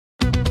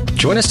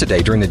Join us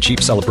today during the Jeep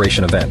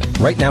Celebration event.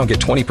 Right now, get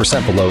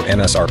 20% below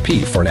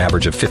MSRP for an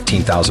average of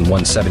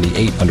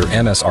 $15,178 under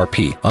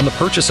MSRP on the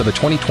purchase of a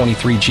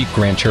 2023 Jeep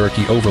Grand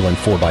Cherokee Overland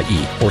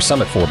 4xE or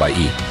Summit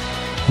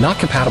 4xE. Not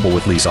compatible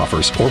with lease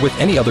offers or with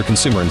any other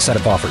consumer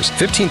incentive offers.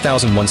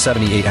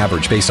 $15,178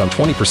 average based on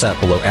 20%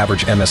 below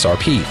average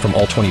MSRP from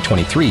all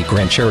 2023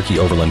 Grand Cherokee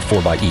Overland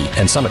 4xE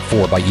and Summit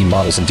 4xE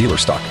models in dealer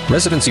stock.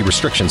 Residency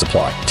restrictions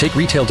apply. Take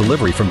retail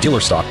delivery from dealer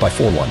stock by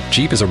 4/1.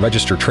 Jeep is a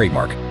registered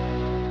trademark.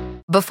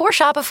 Before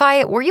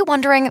Shopify, were you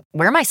wondering,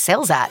 where are my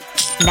sales at?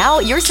 Now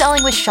you're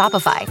selling with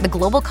Shopify, the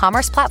global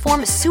commerce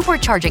platform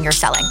supercharging your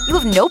selling. You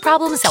have no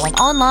problem selling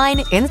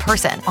online, in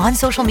person, on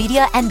social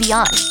media, and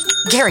beyond.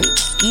 Gary,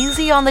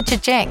 easy on the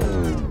cha-ching.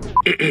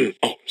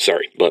 Oh,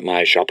 sorry, but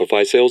my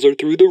Shopify sales are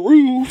through the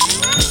roof.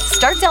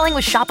 Start selling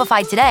with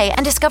Shopify today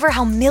and discover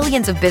how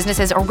millions of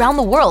businesses around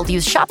the world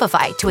use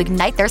Shopify to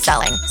ignite their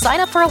selling.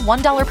 Sign up for a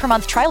 $1 per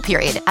month trial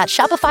period at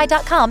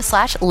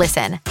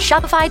shopify.com/listen.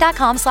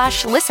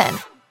 Shopify.com/listen.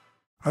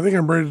 I think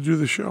I'm ready to do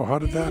the show. How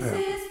did that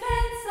happen?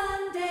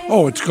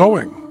 Oh, it's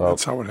going. Well,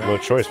 that's how it happened. No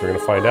choice. We're going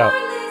to find out.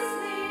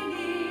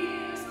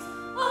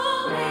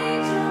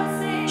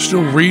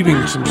 Still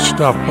reading some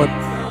stuff, but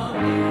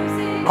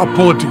I'll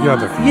pull it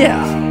together.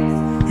 Yeah.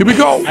 Here we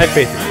go. I have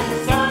faith in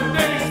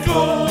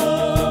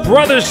you.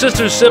 Brothers,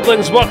 sisters,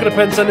 siblings, welcome to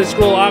Penn Sunday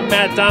School. I'm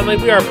Matt Donnelly.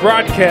 We are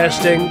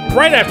broadcasting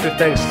right after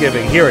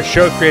Thanksgiving here at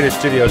Show Creator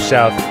Studio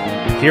South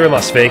here in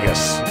Las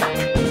Vegas.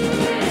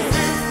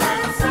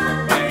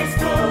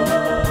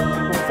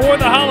 For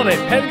the holiday,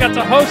 Penn got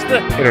to host the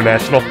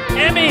International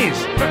Emmys.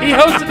 He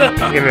hosted the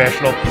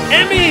International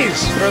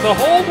Emmys for the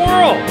whole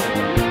world.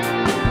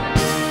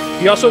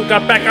 He also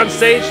got back on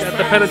stage at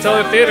the Penn and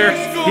Teller Theater.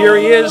 Here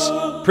he is,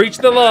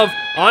 preaching the love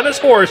on his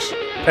horse,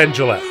 Penn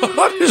Jillette.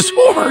 On his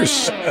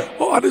horse.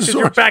 On his horse.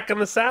 You're back in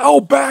the saddle.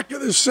 Oh, back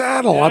in the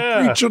saddle. Yeah.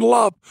 I'm preaching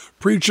love.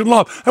 Preaching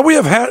love. And we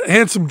have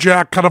Handsome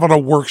Jack kind of on a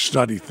work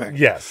study thing.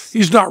 Yes.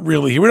 He's not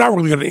really here. We're not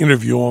really going to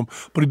interview him,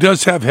 but he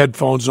does have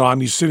headphones on.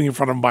 He's sitting in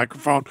front of a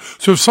microphone.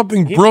 So if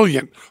something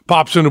brilliant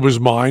pops into his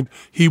mind,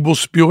 he will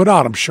spew it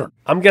out, I'm sure.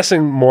 I'm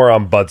guessing more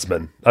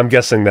ombudsman. I'm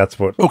guessing that's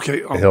what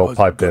he'll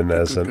pipe in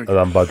as an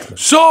ombudsman.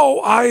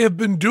 So I have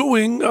been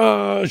doing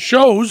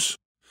shows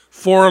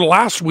for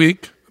last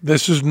week.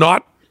 This is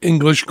not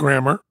English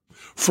grammar.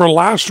 For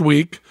last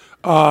week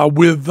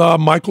with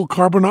Michael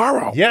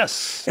Carbonaro.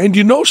 Yes. And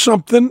you know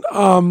something?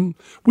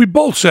 We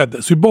both said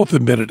this. We both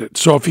admitted it.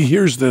 So if he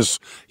hears this,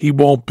 he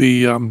won't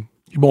be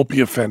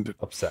offended.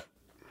 Upset.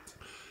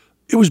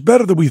 It was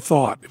better than we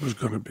thought it was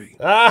going to be.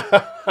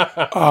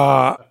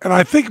 And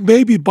I think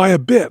maybe by a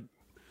bit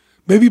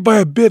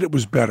it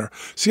was better.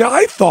 See,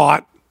 I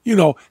thought,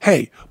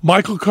 hey,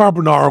 Michael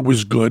Carbonaro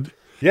was good.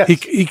 Yes.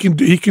 He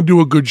can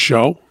do a good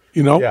show,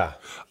 Yeah.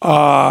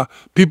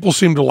 People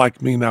seem to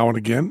like me now and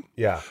again.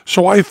 Yeah.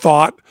 So I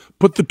thought,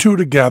 put the two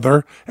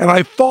together, and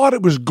I thought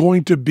it was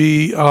going to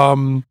be,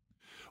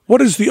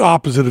 what is the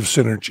opposite of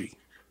synergy?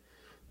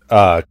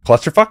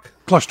 Clusterfuck?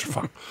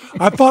 Clusterfuck.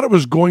 I thought it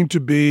was going to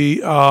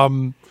be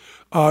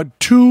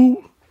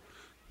two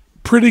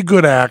pretty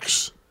good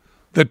acts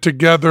that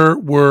together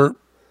were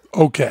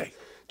okay.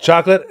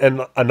 Chocolate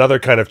and another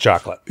kind of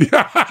chocolate.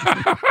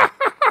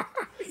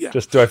 Yeah.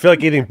 Just do I feel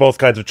like eating both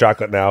kinds of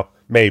chocolate now?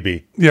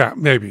 Maybe. Yeah,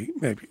 maybe,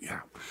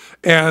 yeah.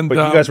 And but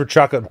you guys were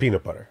chocolate and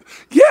peanut butter.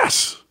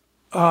 Yes.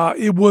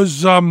 It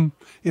was,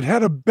 it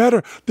had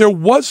there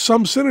was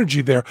some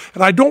synergy there,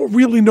 and I don't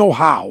really know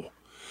how,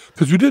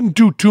 because we didn't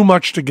do too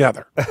much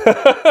together.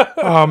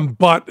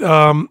 But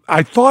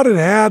I thought it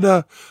had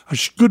a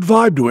good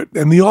vibe to it,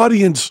 and the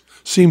audience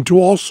seemed to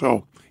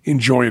also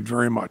enjoy it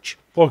very much.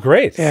 Well,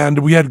 great. And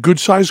we had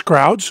good-sized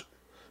crowds.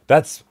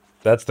 That's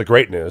the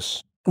great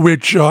news.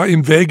 Which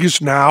in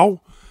Vegas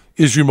now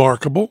is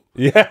remarkable.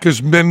 Yeah.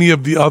 Because many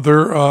of the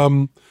other,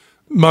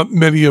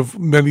 many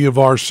of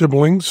our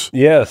siblings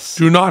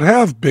do not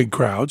have big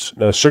crowds.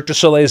 No, Cirque du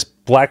Soleil's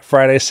Black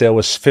Friday sale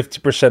was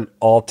 50%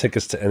 all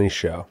tickets to any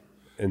show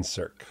in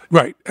Cirque.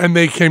 Right, and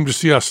they came to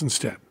see us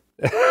instead.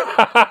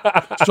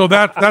 So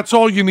that's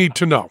all you need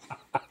to know.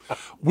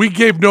 We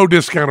gave no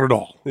discount at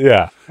all.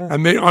 Yeah.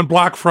 And on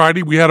Black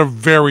Friday, we had a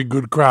very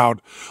good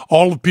crowd.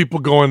 All the people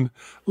going,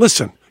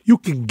 listen, you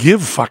can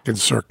give fucking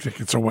Cirque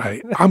tickets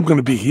away. I'm going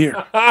to be here.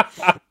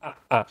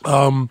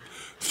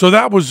 So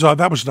that was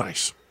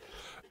nice.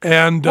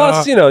 And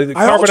plus,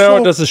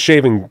 Carbonaro does a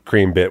shaving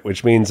cream bit,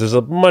 which means there's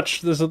a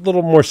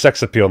little more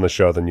sex appeal in the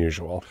show than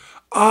usual.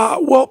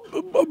 Well,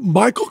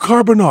 Michael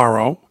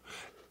Carbonaro,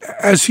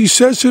 as he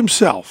says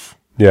himself,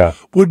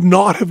 would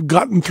not have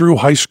gotten through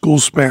high school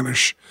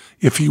Spanish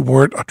if he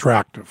weren't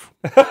attractive.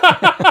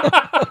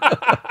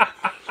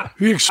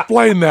 He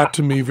explained that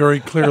to me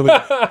very clearly.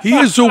 He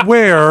is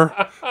aware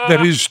that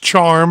his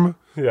charm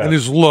and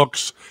his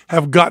looks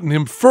have gotten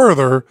him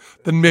further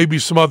than maybe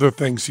some other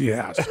things he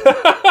has.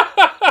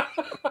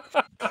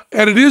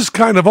 And it is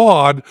kind of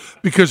odd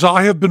because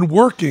I have been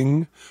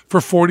working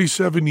for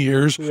 47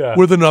 years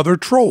with another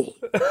troll.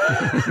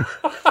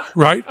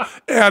 Right?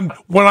 And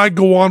when I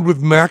go on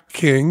with Mac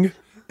King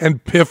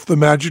and Piff the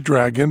Magic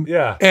Dragon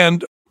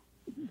and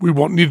we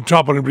won't need to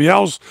talk about anybody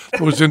else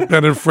that was in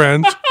Penn and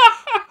Friends.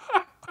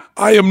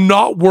 I am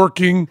not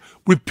working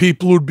with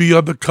people who'd be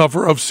on the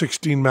cover of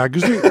 16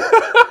 magazine.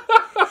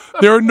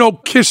 There are no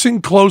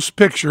kissing close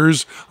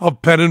pictures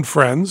of Penn and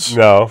Friends.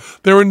 No.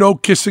 There are no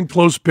kissing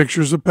close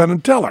pictures of Penn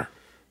and Teller.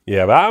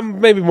 Yeah, but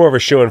I'm maybe more of a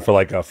shoo-in for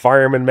like a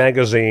Fireman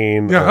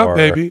magazine. Yeah, or,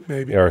 maybe.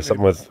 Or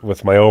something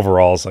with my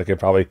overalls. I could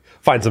probably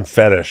find some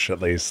fetish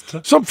at least.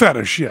 Some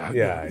fetish, yeah.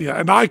 Yeah.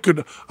 And I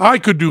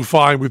could do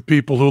fine with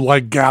people who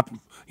like Gap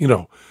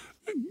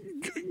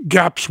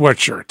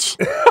sweatshirts.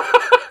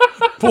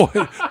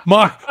 Boy,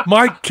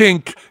 my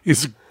kink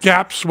is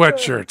Gap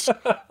sweatshirts.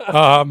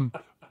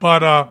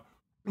 But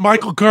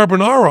Michael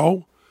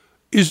Carbonaro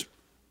is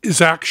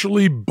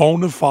actually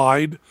bona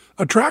fide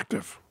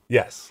attractive.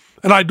 Yes.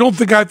 And I don't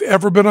think I've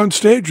ever been on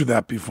stage with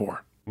that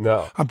before.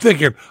 No. I'm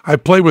thinking, I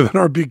play with an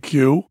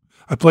RBQ.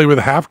 I play with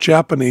half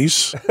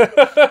Japanese.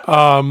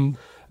 The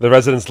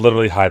residents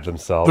literally hide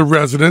themselves. The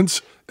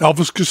Residents,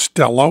 Elvis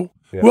Costello.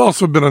 Yeah. Who else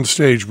have been on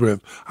stage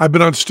with? I've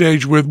been on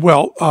stage with,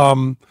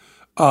 when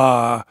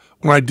I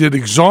did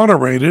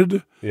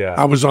Exonerated,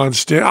 I was on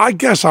stage. I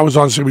guess I was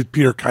on stage with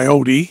Peter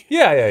Coyote.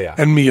 Yeah.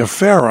 And Mia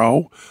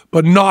Farrow,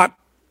 but not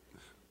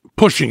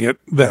pushing it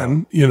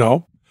then,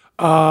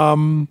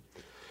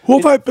 Who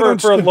have I been on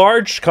for a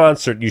large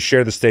concert, you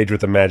share the stage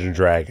with Imagine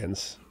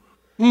Dragons.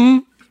 Mm-hmm.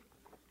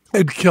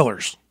 And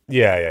Killers.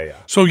 Yeah.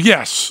 So,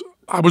 yes,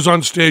 I was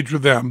on stage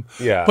with them.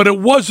 Yeah. But it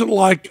wasn't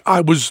like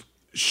I was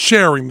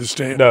sharing the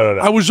stage. No.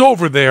 I was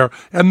over there,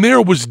 and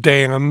there was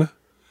Dan,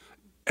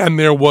 and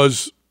there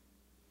was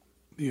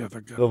the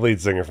other guy. The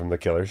lead singer from the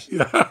Killers.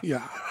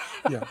 Yeah.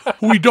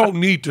 We don't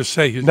need to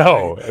say his name.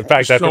 No, in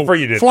fact, I prefer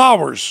you did.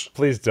 Flowers.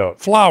 Please don't.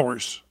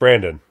 Flowers.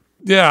 Brandon.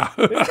 Yeah.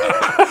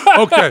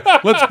 Okay,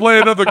 let's play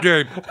another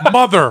game.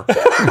 Mother.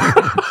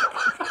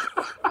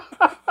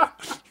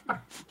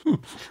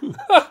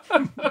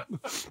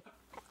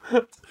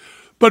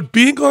 But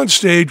being on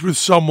stage with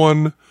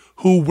someone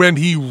who, when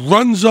he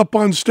runs up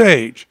on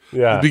stage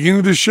at the beginning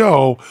of the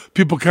show,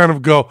 people kind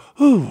of go,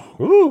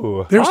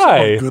 ooh, there's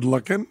someone good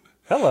looking.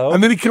 Hello.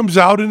 And then he comes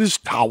out in his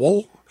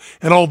towel.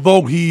 And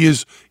although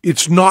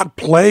it's not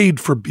played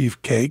for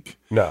Beefcake.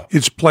 No.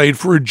 It's played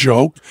for a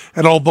joke.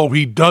 And although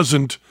he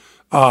doesn't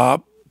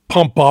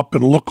pump up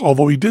and look,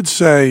 although he did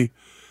say,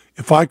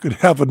 if I could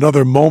have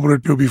another moment or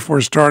two before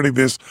starting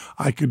this,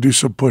 I could do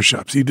some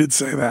push-ups. He did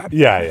say that.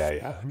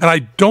 Yeah. And I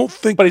don't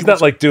think... But he's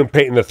not like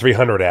painting the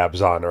 300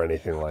 abs on or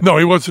anything like that. No,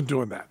 he wasn't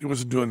doing that.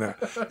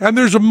 And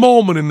there's a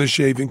moment in the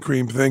shaving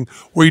cream thing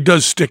where he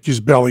does stick his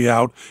belly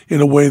out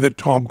in a way that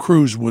Tom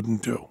Cruise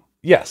wouldn't do.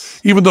 Yes.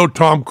 Even though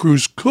Tom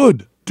Cruise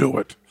could do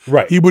it.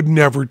 Right. He would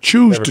never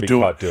choose to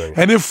do it.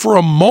 And if for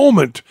a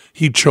moment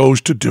he chose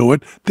to do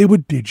it, they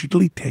would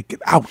digitally take it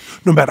out,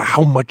 no matter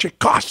how much it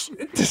costs.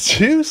 Did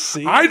you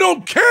see? I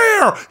don't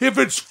care if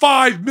it's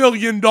 $5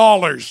 million.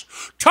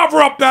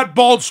 Cover up that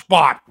bald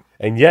spot.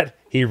 And yet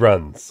he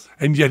runs.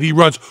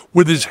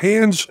 With his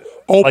hands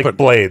open. Like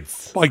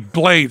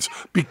blades.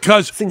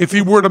 Because if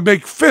he were to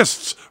make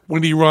fists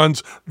when he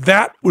runs,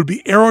 that would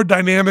be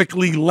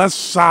aerodynamically less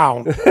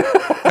sound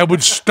and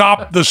would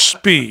stop the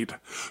speed.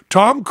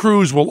 Tom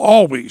Cruise will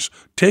always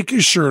take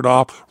his shirt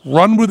off,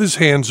 run with his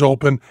hands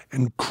open,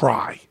 and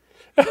cry.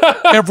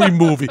 Every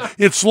movie.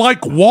 It's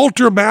like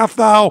Walter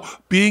Matthau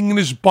being in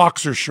his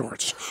boxer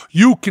shorts.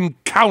 You can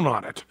count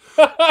on it.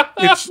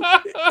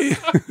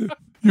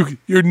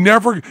 You're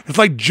never, it's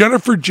like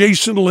Jennifer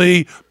Jason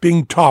Leigh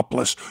being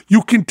topless.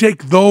 You can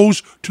take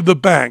those to the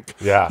bank.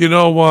 Yeah.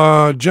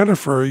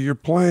 Jennifer, you're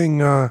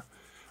playing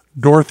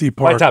Dorothy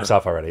Parker. My top's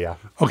off already, yeah.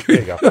 Okay.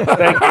 There you go.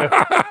 Thank you.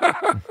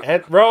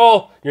 And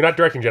roll. You're not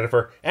directing,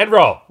 Jennifer. And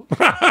roll.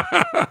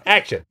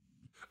 Action.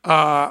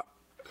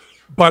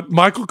 But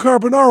Michael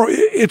Carbonaro,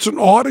 it's an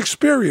odd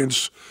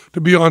experience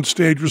to be on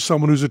stage with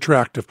someone who's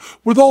attractive.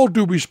 With all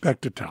due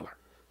respect to Teller.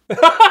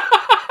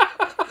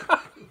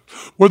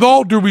 With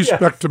all due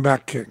respect to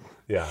Matt King.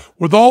 Yeah.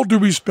 With all due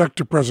respect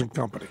to present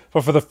company.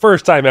 But for the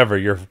first time ever,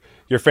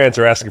 your fans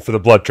are asking for the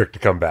blood trick to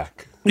come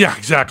back. Yeah,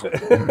 exactly.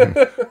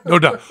 No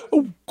doubt.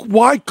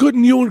 Why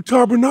couldn't you and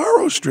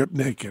Carbonaro strip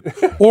naked?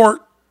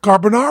 Or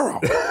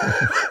Carbonaro?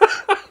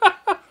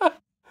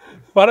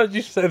 Why don't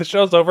you say the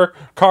show's over,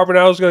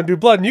 Carbonaro's going to do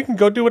blood, and you can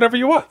go do whatever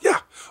you want? Yeah.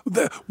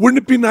 Wouldn't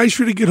it be nice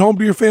for you to get home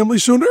to your family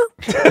sooner?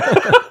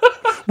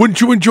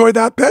 Wouldn't you enjoy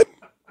that, Ben?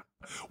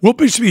 We'll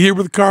be here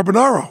with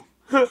Carbonaro.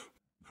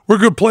 We're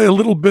going to play a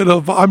little bit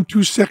of I'm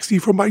Too Sexy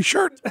for My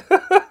Shirt.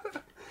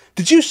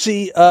 Did you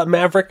see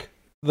Maverick,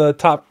 the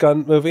Top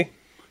Gun movie?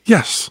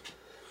 Yes.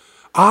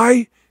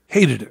 I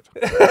hated it.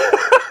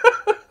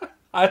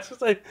 I was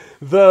just like,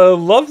 the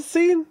love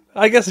scene,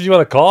 I guess if you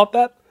want to call it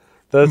that.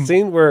 The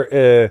scene where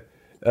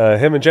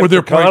him and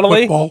Jennifer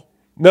Connelly. Football?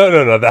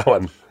 No, that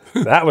one.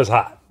 That was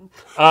hot.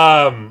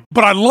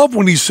 But I love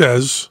when he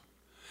says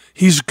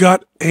he's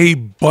got a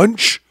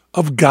bunch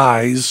of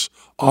guys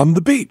on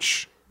the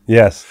beach.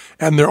 Yes.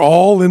 And they're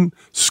all in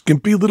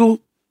skimpy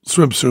little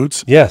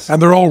swimsuits. Yes.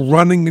 And they're all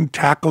running and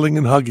tackling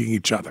and hugging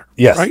each other.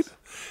 Yes. Right?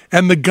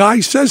 And the guy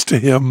says to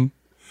him,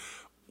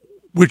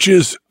 which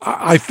is,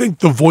 I think,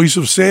 the voice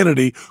of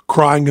sanity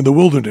crying in the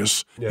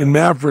wilderness in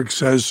Maverick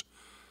says,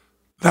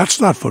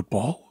 that's not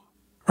football,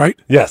 right?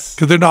 Yes.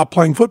 Because they're not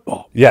playing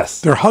football.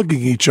 Yes. They're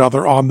hugging each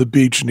other on the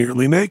beach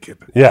nearly naked.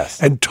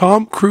 Yes. And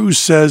Tom Cruise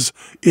says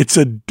it's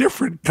a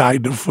different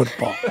kind of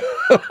football.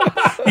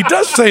 He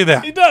does say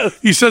that. He does.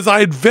 He says,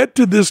 I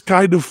invented this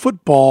kind of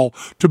football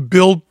to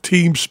build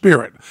team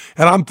spirit.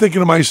 And I'm thinking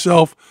to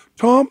myself,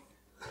 Tom,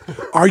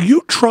 are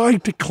you trying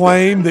to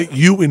claim that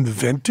you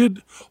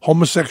invented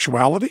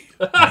homosexuality?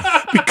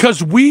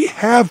 Because we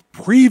have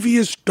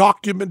previous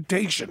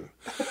documentation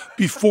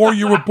before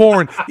you were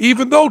born.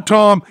 Even though,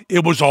 Tom,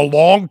 it was a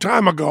long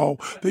time ago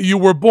that you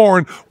were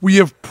born, we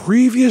have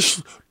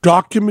previous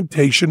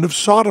documentation of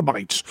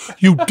sodomites.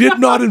 You did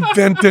not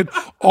invent it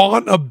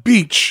on a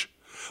beach.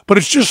 But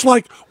it's just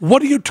like,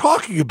 what are you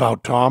talking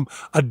about, Tom?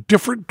 A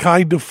different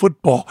kind of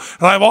football.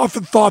 And I've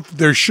often thought that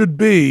there should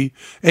be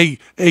a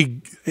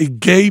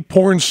gay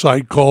porn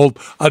site called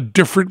A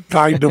Different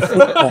Kind of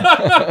Football.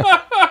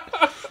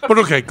 But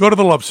okay, go to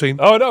the love scene.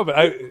 Oh, no, but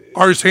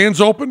Are his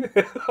hands open?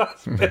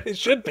 it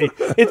should be.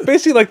 It's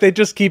basically like they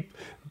just keep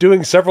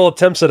doing several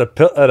attempts at a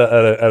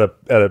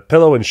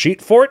pillow and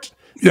sheet fort,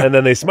 and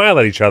then they smile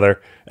at each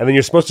other, and then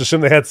you're supposed to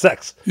assume they had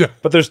sex. Yeah.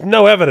 But there's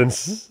no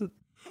evidence.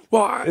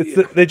 Well,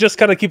 They just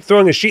kind of keep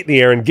throwing a sheet in the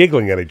air and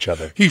giggling at each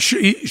other.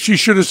 she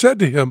should have said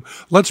to him,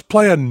 let's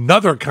play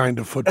another kind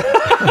of football.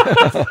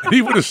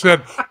 He would have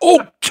said,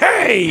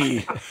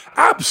 okay,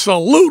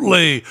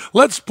 absolutely.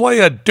 Let's play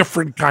a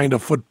different kind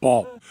of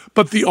football.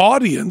 But the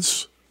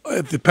audience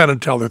at the Penn and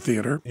Teller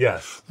Theater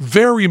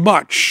very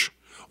much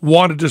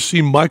wanted to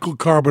see Michael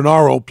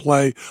Carbonaro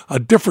play a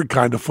different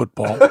kind of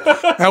football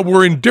and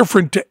were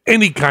indifferent to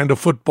any kind of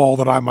football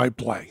that I might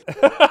play.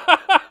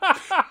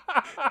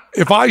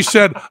 If I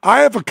said,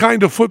 I have a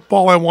kind of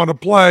football I want to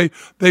play,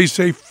 they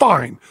say,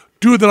 fine,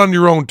 do that on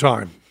your own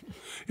time.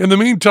 In the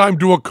meantime,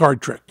 do a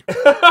card trick.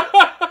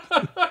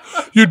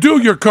 You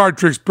do your card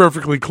tricks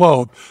perfectly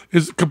clothed,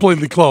 is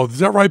completely clothed. Is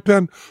that right,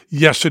 Penn?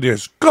 Yes, it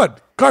is. Good.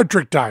 Card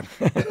trick time.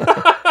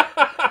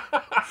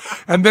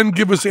 And then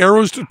give us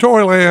Arrows to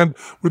Toyland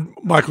with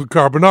Michael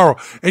Carbonaro.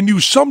 And you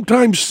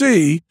sometimes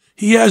see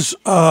he has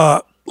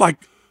like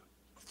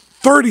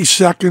 30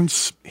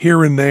 seconds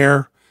here and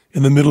there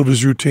in the middle of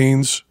his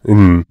routines,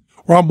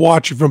 where I'm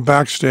watching from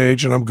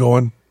backstage and I'm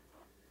going,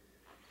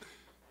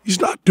 he's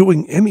not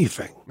doing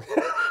anything.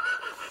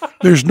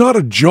 There's not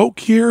a joke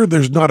here.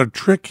 There's not a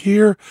trick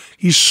here.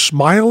 He's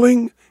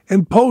smiling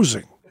and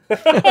posing.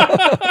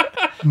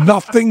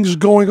 Nothing's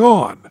going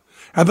on.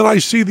 And then I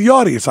see the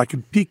audience. I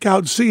can peek out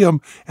and see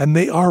them, and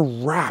they are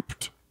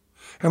rapt.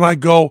 And I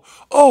go,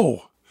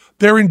 oh,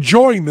 they're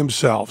enjoying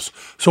themselves.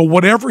 So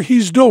whatever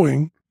he's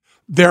doing,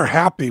 they're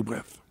happy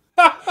with.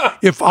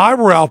 If I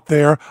were out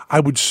there, I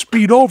would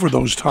speed over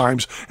those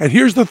times. And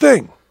here's the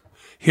thing.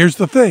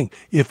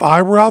 If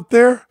I were out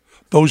there,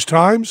 those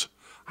times,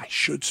 I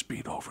should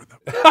speed over them.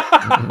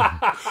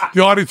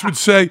 The audience would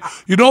say,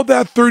 you know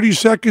that 30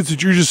 seconds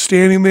that you're just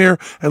standing there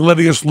and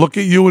letting us look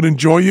at you and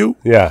enjoy you?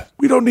 Yeah.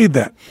 We don't need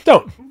that.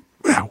 Don't.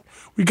 Well,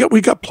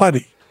 we got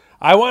plenty.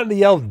 I wanted to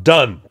yell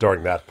done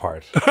during that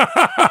part.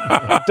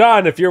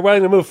 Done. If you're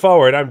willing to move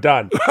forward, I'm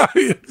done.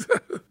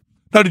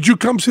 Now, did you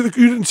come see you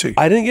didn't see?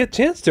 I didn't get a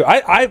chance to.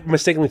 I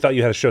mistakenly thought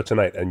you had a show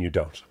tonight, and you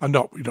don't.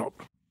 No, we don't.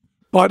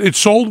 But it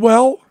sold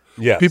well.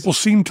 Yes. People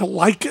seem to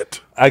like it.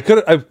 I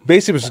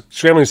basically was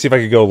scrambling to see if I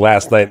could go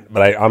last night,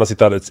 but I honestly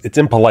thought it's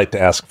impolite to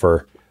ask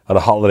for on a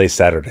holiday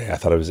Saturday. I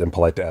thought it was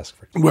impolite to ask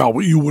for.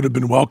 Well, you would have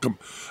been welcome.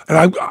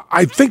 And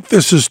I think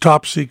this is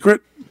top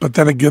secret, but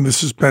then again,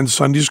 this is Penn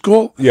Sunday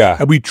School. Yeah.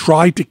 And we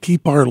try to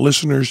keep our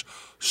listeners'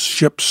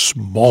 ship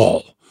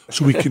small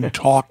so we can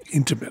talk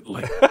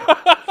intimately.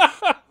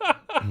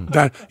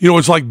 That,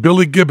 it's like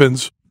Billy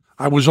Gibbons.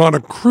 I was on a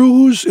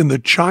cruise in the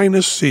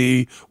China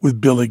Sea with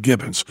Billy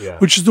Gibbons,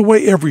 which is the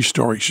way every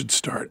story should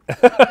start.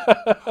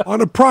 On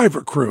a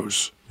private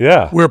cruise.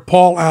 Yeah. Where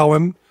Paul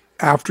Allen,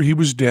 after he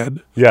was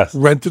dead,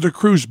 rented a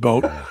cruise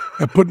boat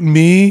and put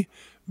me,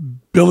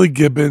 Billy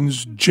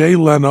Gibbons, Jay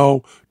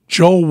Leno,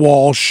 Joe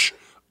Walsh,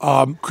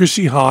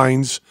 Chrissy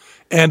Hines,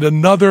 and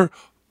another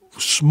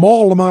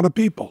small amount of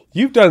people.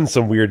 You've done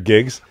some weird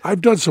gigs.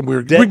 I've done some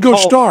weird gigs. Ringo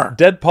Starr.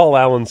 Dead Paul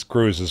Allen's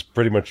cruise is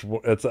pretty much,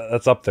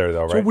 that's up there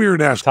though, right? It's a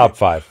weird ass. Top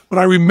 5. But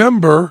I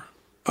remember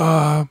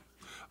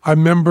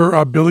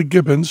Billy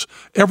Gibbons,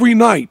 every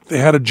night they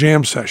had a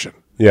jam session.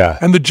 Yeah.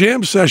 And the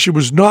jam session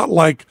was not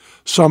like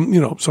some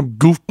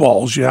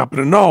goofballs you happen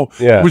to know.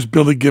 Yeah. It was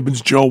Billy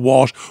Gibbons, Joe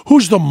Walsh.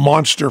 Who's the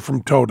monster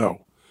from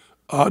Toto?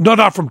 No,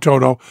 not from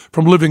Toto,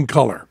 from Living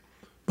Colour.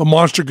 The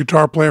monster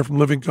guitar player from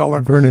Living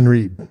Colour. Vernon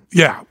Reid.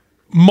 Yeah.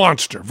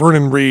 Monster.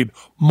 Vernon Reid.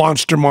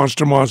 Monster.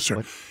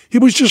 He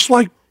was just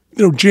like,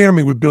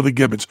 jamming with Billy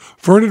Gibbons.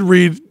 Vernon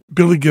Reid,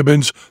 Billy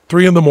Gibbons,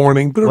 3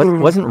 a.m.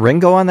 Wasn't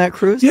Ringo on that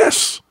cruise?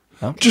 Yes.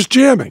 Okay. Just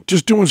jamming,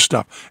 just doing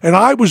stuff. And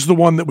I was the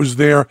one that was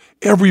there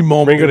every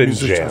moment. Ringo didn't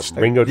jam.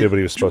 Ringo did what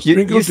he was supposed to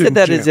do. You said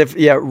that as if,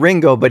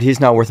 Ringo, but he's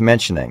not worth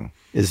mentioning.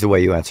 is the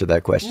way you answered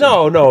that question.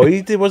 No,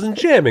 he wasn't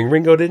jamming.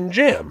 Ringo didn't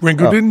jam.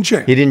 Ringo didn't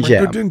jam. He didn't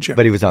Ringo jam, didn't jam.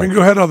 but he was on.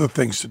 Ringo had other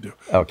things to do.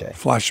 Okay.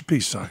 Flash a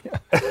peace sign.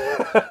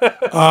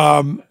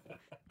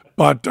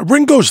 But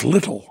Ringo's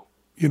little,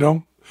 you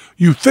know.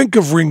 You think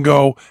of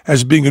Ringo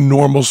as being a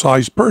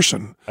normal-sized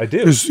person. I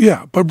do.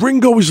 Yeah, but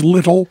Ringo is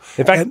little.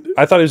 In fact,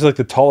 I thought he was like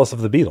the tallest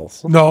of the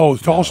Beatles. No,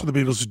 the tallest of the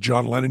Beatles is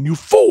John Lennon, you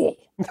fool.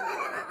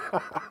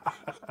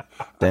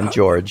 Then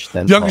George.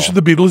 Then Youngest Paul.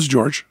 of the Beatles is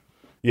George.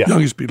 Yeah.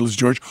 Youngest Beatle is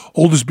George.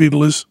 Oldest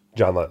Beatle is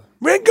John Lennon.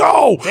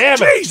 Ringo.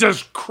 Damn it.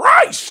 Jesus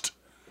Christ.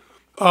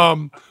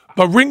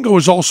 But Ringo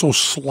is also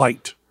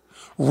slight.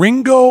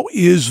 Ringo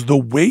is the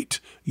weight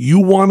you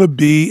want to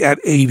be at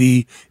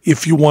 80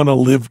 if you want to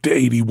live to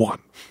 81.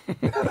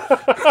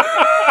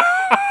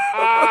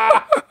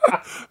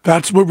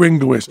 That's what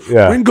Ringo is.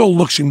 Yeah. Ringo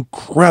looks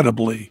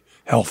incredibly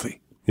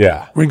healthy.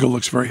 Yeah. Ringo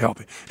looks very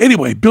healthy.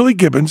 Anyway, Billy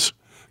Gibbons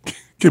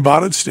came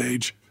out on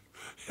stage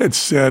and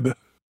said,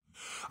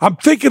 I'm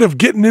thinking of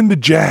getting into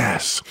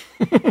jazz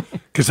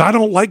because I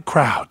don't like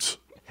crowds.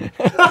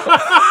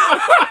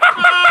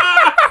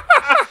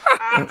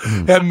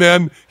 And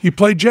then he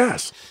played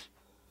jazz.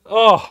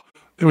 Oh.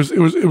 It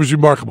was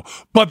remarkable.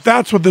 But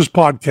that's what this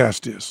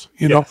podcast is.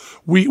 You know,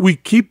 we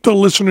keep the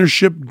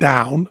listenership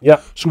down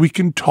so we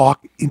can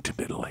talk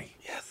intimately.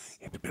 Yes.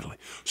 Intimately.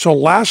 So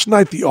last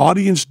night the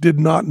audience did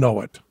not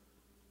know it.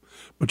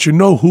 But you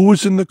know who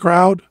was in the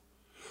crowd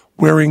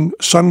wearing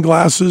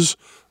sunglasses,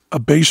 a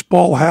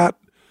baseball hat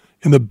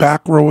in the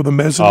back row of the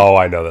mezzanine? Oh,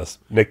 I know this.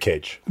 Nick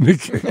Cage.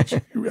 Nick Cage.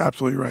 You're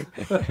absolutely right.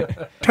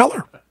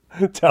 Teller.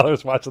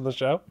 Teller's watching the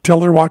show?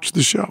 Teller watched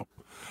the show.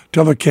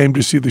 Teller came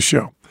to see the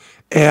show.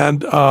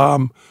 And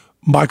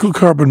Michael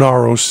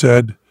Carbonaro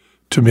said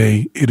to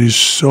me, it is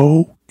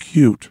so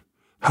cute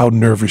how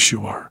nervous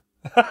you are.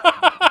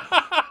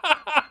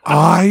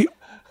 I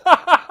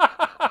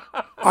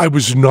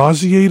was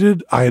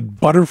nauseated. I had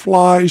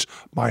butterflies.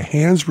 My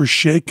hands were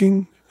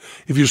shaking.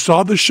 If you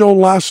saw the show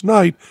last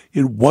night,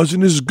 it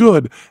wasn't as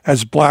good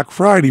as Black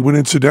Friday, when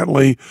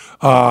incidentally,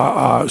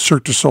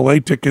 Cirque du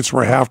Soleil tickets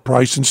were half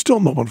price and still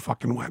no one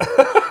fucking went.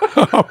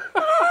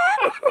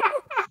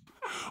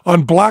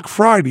 On Black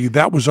Friday,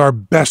 that was our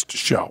best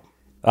show.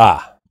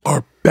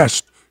 Our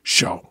best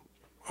show.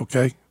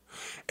 Okay?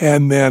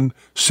 And then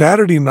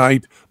Saturday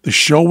night, the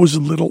show was a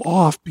little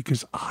off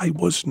because I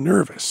was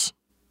nervous.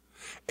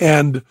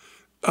 And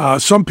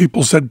some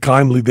people said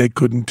kindly they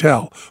couldn't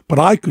tell, but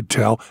I could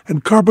tell,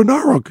 and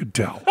Carbonaro could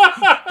tell.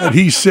 And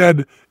he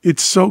said,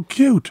 it's so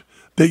cute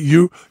that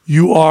you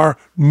are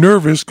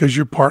nervous because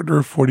your partner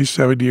of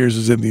 47 years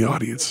is in the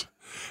audience.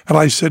 And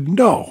I said,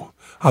 no,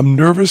 I'm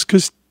nervous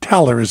because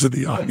Teller is in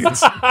the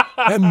audience.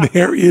 And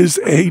there is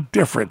a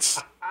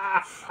difference.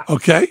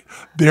 Okay?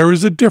 There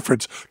is a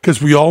difference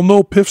because we all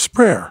know Piff's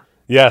prayer.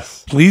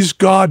 Yes. Please,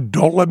 God,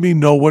 don't let me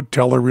know what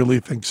Teller really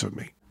thinks of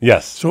me.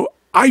 Yes. So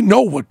I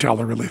know what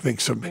Teller really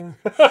thinks of me.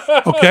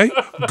 Okay?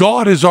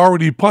 God has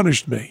already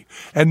punished me.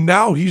 And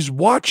now he's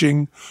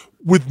watching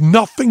with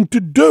nothing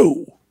to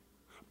do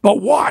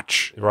but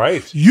watch.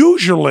 Right.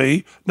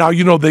 Usually, now,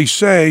 you know, they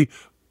say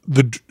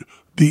the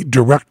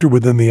director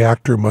within the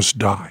actor must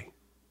die.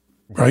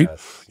 Right?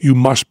 Yes. You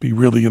must be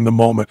really in the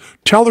moment.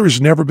 Teller has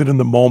never been in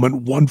the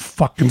moment one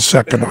fucking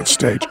second on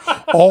stage.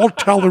 All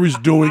Teller is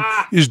doing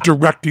is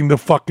directing the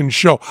fucking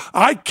show.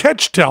 I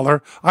catch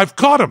Teller. I've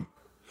caught him.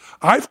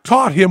 I've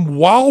caught him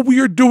while we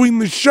are doing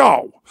the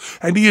show.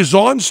 And he is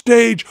on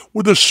stage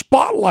with a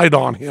spotlight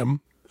on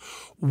him,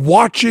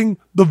 watching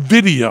the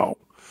video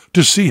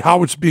to see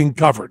how it's being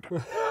covered.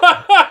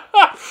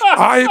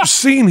 I have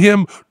seen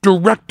him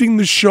directing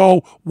the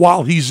show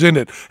while he's in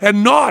it,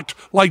 and not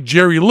like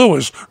Jerry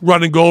Lewis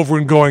running over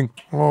and going,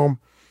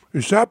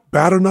 is that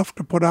bad enough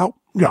to put out?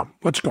 Yeah,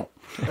 let's go.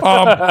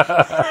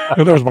 That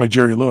was my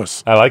Jerry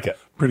Lewis. I like it.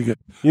 Pretty good.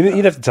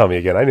 You'd have to tell me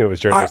again. I knew it was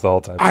Jerry Lewis the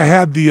whole time. I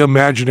had the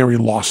imaginary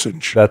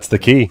lozenge. That's the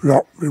key. Yeah,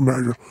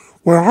 imagine.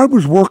 When I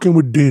was working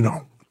with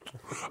Dino.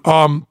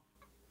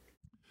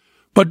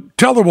 But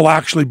Teller will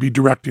actually be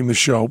directing the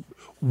show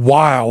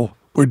while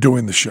we're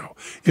doing the show.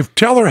 If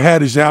Teller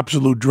had his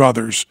absolute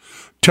druthers,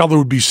 Teller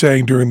would be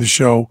saying during the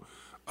show,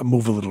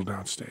 move a little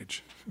downstage.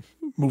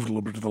 Move it a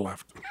little bit to the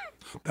left.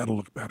 That'll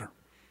look better.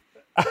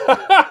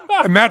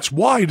 And that's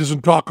why he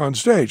doesn't talk on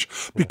stage.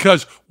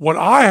 Because what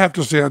I have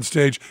to say on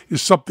stage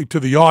is something to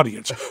the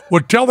audience.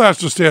 What Teller has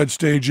to say on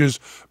stage is,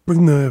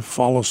 bring the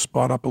follow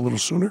spot up a little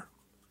sooner.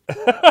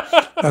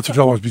 That's what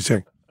Teller must be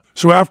saying.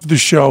 So after the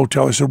show,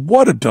 Teller said,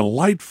 what a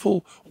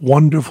delightful,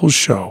 wonderful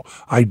show.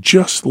 I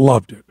just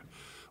loved it.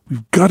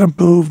 We've got to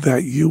move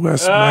that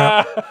U.S.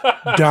 map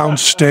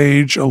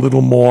downstage a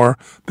little more.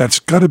 That's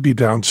got to be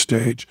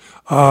downstage.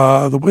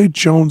 The way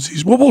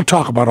Jonesy's... Well, we'll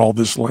talk about all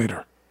this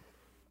later.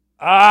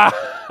 And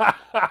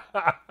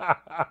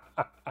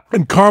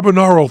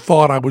Carbonaro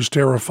thought I was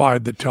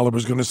terrified that Teller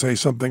was going to say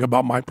something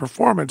about my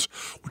performance,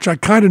 which I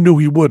kind of knew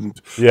he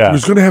wouldn't. Yeah. He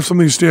was going to have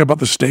something to say about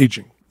the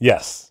staging.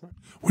 Yes.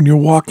 When you're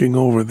walking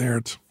over there,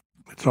 it's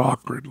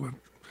awkward.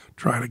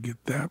 Try to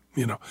get that,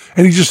 you know.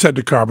 And he just said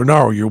to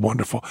Carbonaro, you're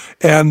wonderful.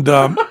 And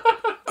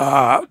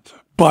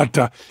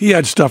But he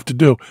had stuff to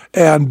do.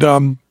 And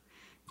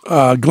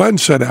Glenn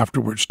said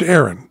afterwards to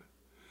Aaron,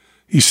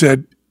 he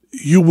said,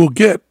 you will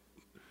get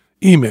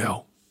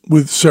email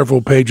with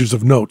several pages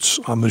of notes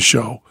on the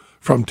show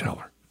from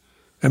Teller.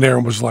 And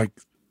Aaron was like,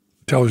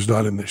 Teller's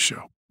not in this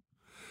show.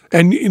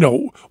 And,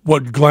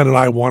 what Glenn and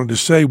I wanted to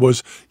say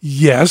was,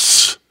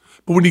 yes,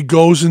 but when he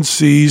goes and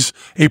sees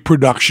a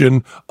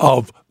production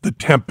of The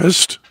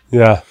Tempest,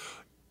 Yeah.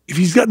 if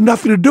he's got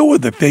nothing to do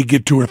with it, they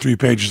get 2 or 3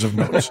 pages of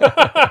notes.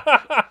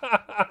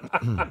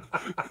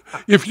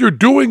 If you're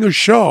doing a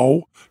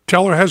show,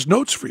 Teller has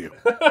notes for you.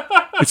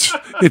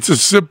 It's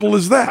as simple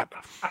as that.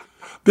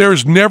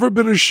 There's never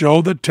been a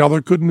show that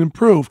Teller couldn't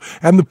improve.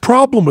 And the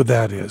problem with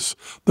that is,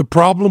 the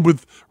problem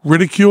with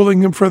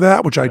ridiculing him for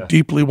that, which I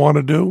deeply want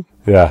to do,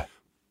 Yeah.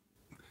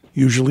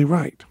 usually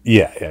right.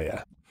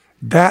 Yeah.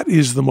 That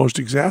is the most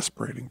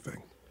exasperating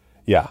thing.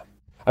 Yeah.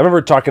 I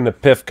remember talking to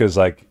Piff because,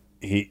 like,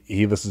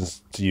 he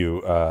listens to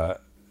you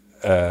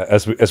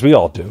as we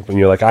all do. And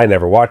you're like, I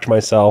never watch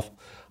myself.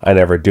 I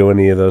never do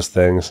any of those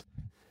things.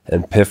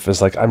 And Piff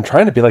is like, I'm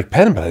trying to be like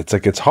Penn, but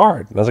it's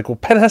hard. And I was like, well,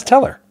 Penn has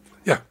Teller.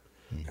 Yeah.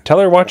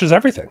 Teller watches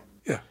everything.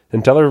 Yeah.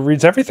 And Teller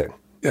reads everything.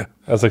 Yeah.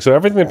 I was like, so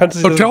everything that Penn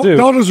says So do.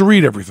 Teller doesn't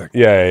read everything.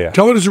 Yeah.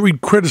 Teller doesn't read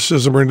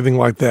criticism or anything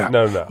like that.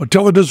 No. But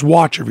Teller does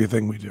watch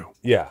everything we do.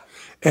 Yeah.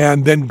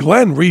 And then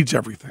Glenn reads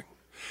everything.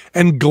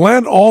 And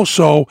Glenn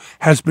also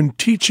has been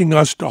teaching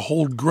us to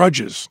hold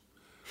grudges,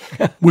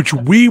 which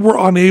we were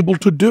unable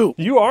to do.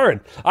 You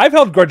aren't. I've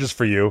held grudges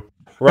for you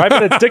where I've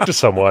been a dick to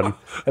someone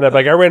and I'm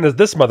like, I ran into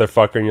this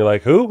motherfucker. And you're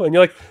like, who? And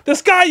you're like,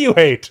 this guy you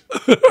hate.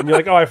 And you're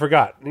like, oh, I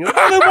forgot. And you're like,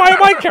 oh, then why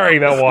am I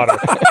carrying that water?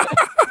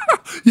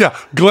 Yeah,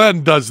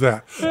 Glenn does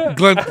that.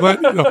 Glenn,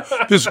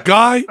 this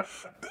guy,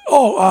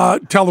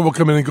 Teller will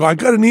come in and go, I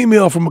got an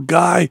email from a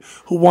guy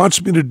who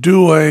wants me to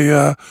do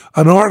an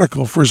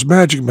article for his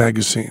Magic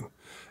magazine.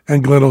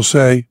 And Glenn will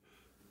say,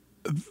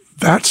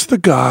 that's the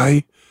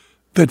guy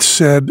that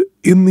said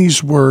in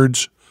these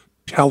words,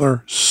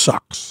 Teller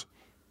sucks.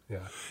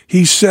 Yeah.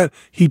 He said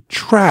he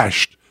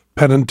trashed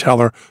Penn and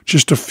Teller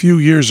just a few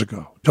years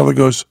ago. Teller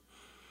goes,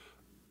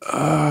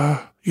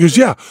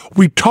 yeah,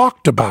 we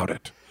talked about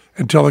it.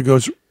 And Teller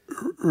goes,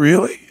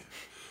 really?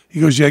 He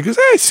goes, yeah. He goes,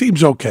 it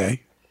seems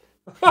okay.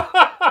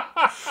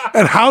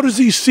 And how does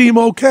he seem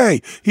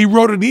okay? He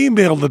wrote an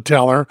email to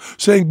Teller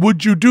saying,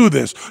 would you do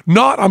this?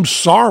 Not, I'm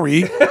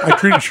sorry. I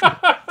treated you.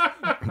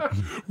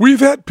 We've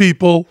had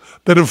people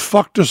that have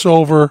fucked us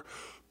over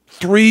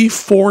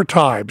 3-4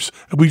 times,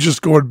 and we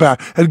just going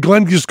back. And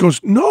Glenn just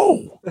goes,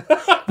 no,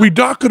 we're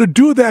not going to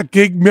do that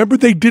gig. Remember,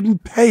 they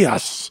didn't pay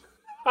us.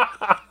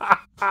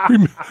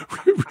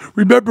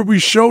 Remember, we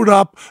showed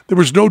up. There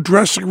was no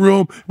dressing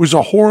room. It was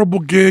a horrible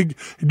gig.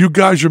 And you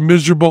guys are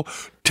miserable.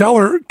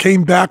 Teller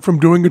came back from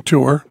doing a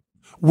tour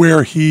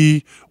where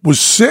he was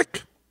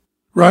sick,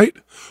 right?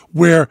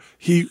 Where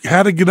he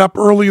had to get up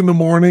early in the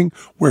morning,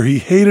 where he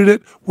hated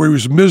it, where he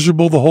was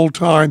miserable the whole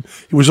time.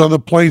 He was on the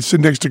plane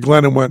sitting next to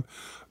Glenn and went,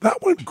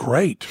 that went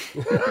great.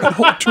 The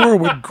whole tour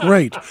went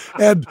great.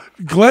 And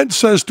Glenn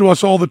says to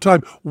us all the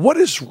time, what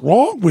is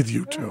wrong with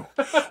you two?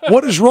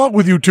 What is wrong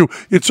with you two?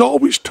 It's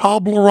always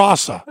tabula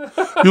rasa.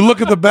 You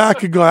look at the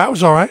back and go, that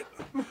was all right.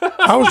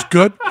 That was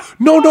good.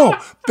 No.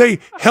 They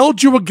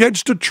held you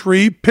against a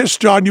tree,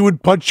 pissed on you,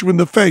 and punched you in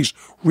the face.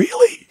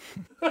 Really?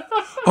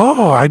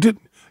 Oh, I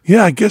didn't.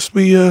 Yeah, I guess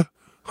we, Yeah.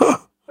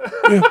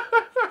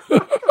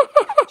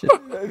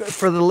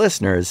 For the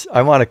listeners,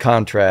 I want to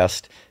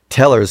contrast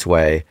Teller's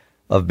way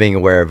of being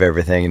aware of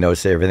everything and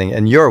notice everything,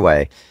 and your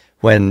way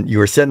when you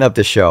were setting up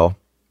the show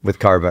with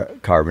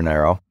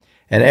Carbonaro,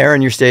 and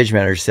Aaron, your stage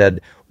manager,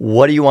 said,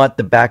 what do you want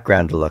the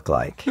background to look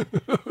like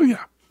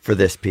for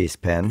this piece,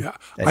 Penn? Yeah.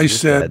 I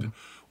said,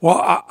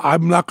 well,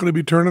 I'm not going to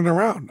be turning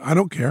around. I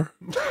don't care.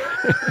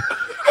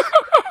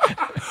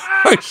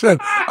 I said,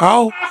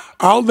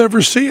 I'll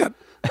never see it.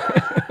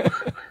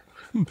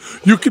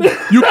 You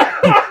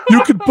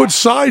can put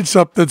signs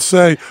up that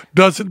say,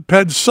 doesn't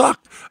Penn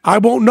suck? I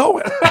won't know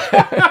it.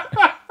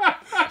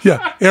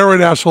 Yeah,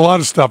 Aaron asked a lot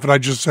of stuff, and I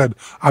just said,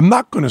 I'm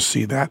not going to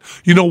see that.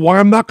 You know why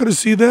I'm not going to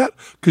see that?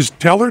 Because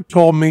Teller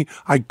told me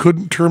I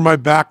couldn't turn my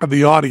back on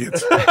the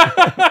audience.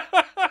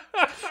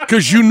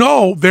 Because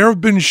there have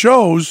been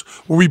shows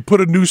where we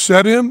put a new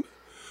set in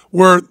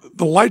where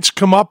the lights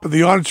come up and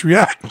the audience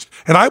reacts,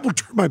 and I will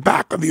turn my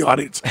back on the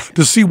audience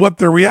to see what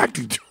they're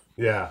reacting to.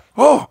 Yeah.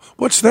 Oh,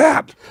 what's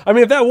that? I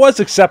mean, if that was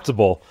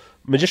acceptable,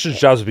 magician's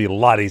jobs would be a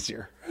lot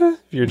easier. If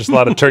you're just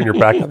allowed to turn your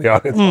back on the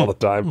audience all the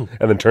time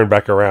and then turn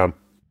back around.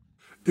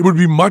 It would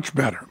be much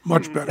better,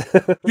 much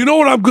better. You know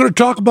what I'm going to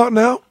talk about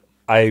now?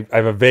 I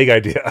have a vague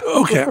idea.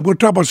 Okay, we'll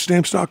talk about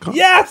stamps.com.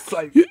 Yes!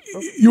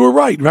 You were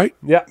right?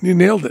 Yeah. You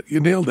nailed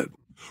it.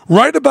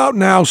 Right about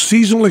now,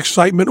 seasonal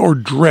excitement or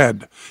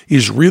dread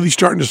is really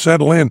starting to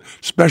settle in,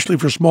 especially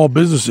for small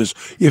businesses.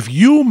 If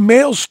you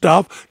mail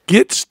stuff,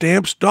 get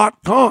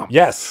stamps.com.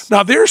 Yes.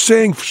 Now, they're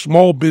saying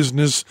small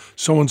business,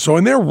 so-and-so,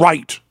 and they're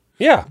right.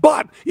 Yeah.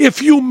 But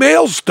if you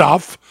mail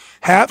stuff,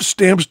 have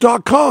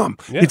Stamps.com.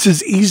 Yeah. It's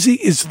as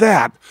easy as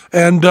that.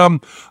 And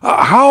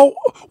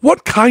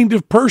what kind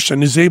of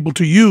person is able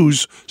to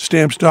use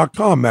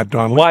Stamps.com, Matt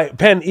Donnelly? Why,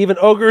 Penn, even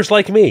ogres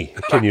like me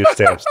can use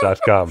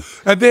Stamps.com.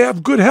 And they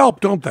have good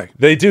help, don't they?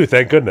 They do,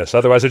 thank goodness.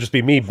 Otherwise, it'd just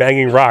be me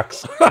banging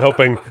rocks and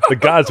hoping the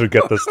gods would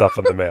get this stuff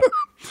in the mail.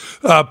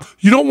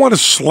 You don't want to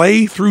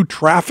slay through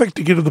traffic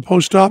to get to the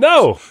post office?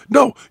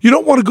 No, you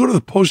don't want to go to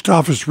the post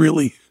office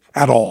really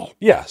at all.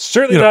 Yeah,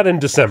 certainly not in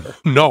December.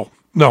 No.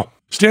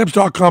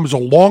 Stamps.com is a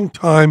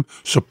long-time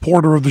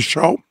supporter of the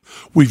show.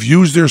 We've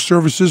used their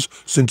services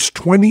since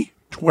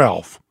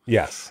 2012.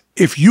 Yes.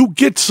 If you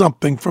get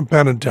something from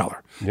Penn and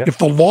Teller, Yep. if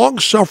the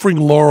long-suffering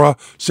Laura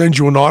sends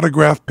you an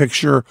autographed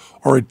picture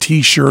or a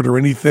T-shirt or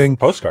anything,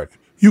 Postcard.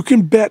 you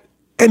can bet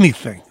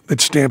anything that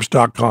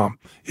Stamps.com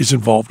is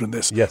involved in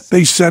this. Yes.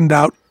 They send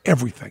out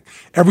everything.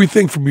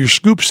 Everything from your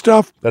scoop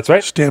stuff. That's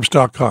right.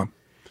 Stamps.com.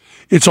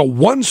 It's a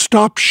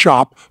one-stop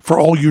shop for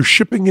all your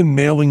shipping and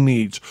mailing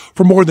needs.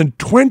 For more than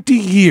 20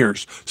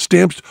 years,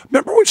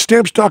 remember when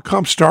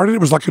Stamps.com started?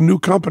 It was like a new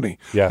company.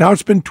 Yeah. Now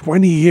it's been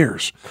 20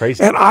 years.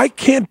 Crazy. And I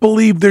can't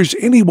believe there's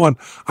anyone,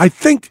 I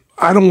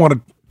don't want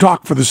to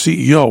talk for the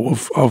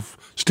CEO of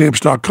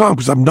Stamps.com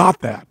because I'm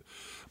not that.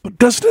 But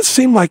doesn't it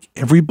seem like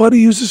everybody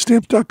uses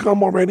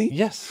Stamps.com already?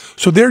 Yes.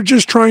 So they're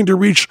just trying to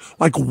reach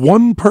like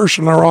one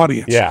person in our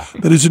audience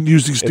that isn't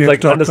using Stamps.com.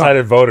 It's like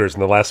undecided voters in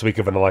the last week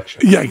of an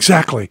election. Yeah,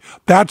 exactly.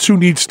 That's who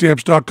needs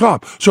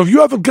Stamps.com. So if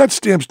you haven't got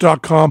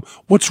Stamps.com,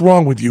 what's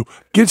wrong with you?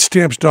 Get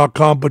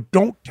Stamps.com, but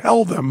don't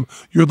tell them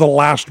you're the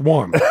last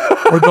one,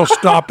 or they'll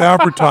stop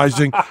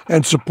advertising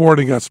and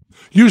supporting us.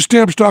 Use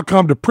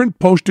Stamps.com to print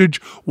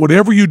postage,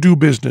 whatever you do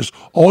business.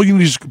 All you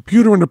need is a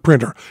computer and a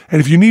printer.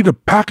 And if you need a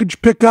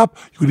package pickup,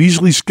 you can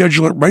easily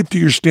schedule it right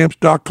through your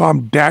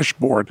Stamps.com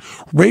dashboard.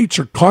 Rates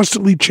are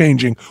constantly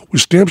changing.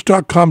 With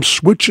Stamps.com's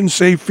Switch and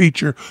Save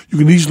feature, you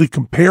can easily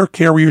compare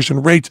carriers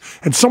and rates,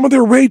 and some of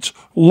their rates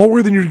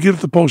lower than you'd get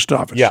at the post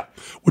office. Yeah.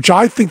 Which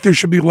I think there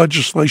should be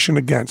legislation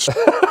against.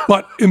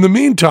 But in the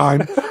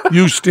meantime,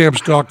 use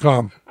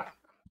Stamps.com.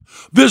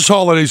 This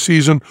holiday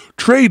season,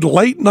 trade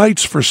late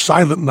nights for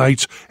silent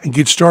nights and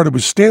get started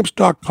with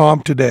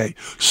Stamps.com today.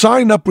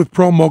 Sign up with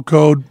promo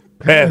code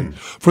PENN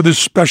for this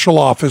special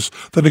offer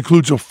that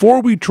includes a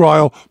 4-week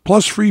trial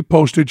plus free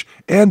postage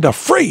and a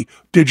free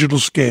digital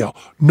scale.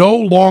 No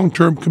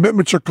long-term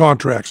commitments or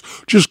contracts.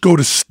 Just go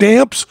to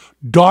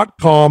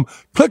Stamps.com,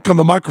 click on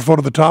the microphone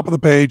at the top of the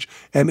page,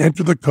 and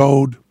enter the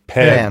code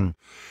PENN.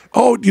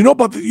 Oh, you know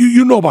about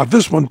you know about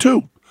this one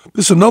too.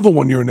 This is another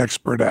one you're an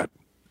expert at.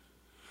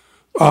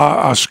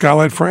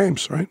 Skylight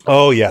frames, right?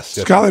 Oh, yes.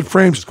 Skylight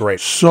frames is great.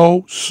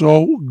 So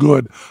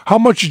good. How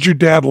much did your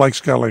dad like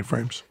skylight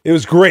frames? It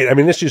was great. I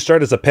mean, this just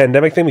started as a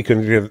pandemic thing. We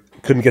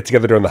couldn't get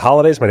together during the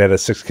holidays. My dad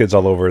has 6 kids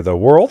all over the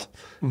world.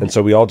 Mm-hmm. And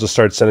so we all just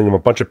started sending him a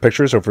bunch of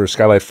pictures over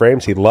skylight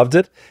frames. He loved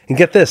it. And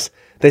get this,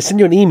 they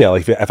send you an email.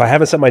 If I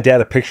haven't sent my dad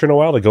a picture in a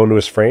while to go into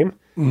his frame,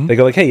 they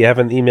go like, hey, you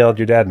haven't emailed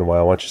your dad in a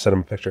while. Why don't you send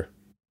him a picture?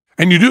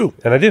 And you do.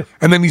 And I do.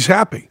 And then he's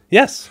happy.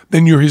 Yes.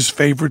 Then you're his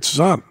favorite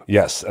son.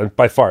 Yes, and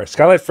by far.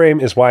 Skylight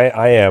frame is why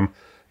I am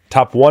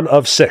top 1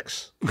 of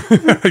 6.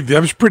 That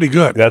was pretty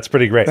good. That's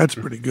pretty great. That's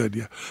pretty good,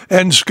 yeah.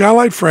 And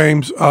skylight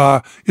frames,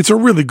 it's a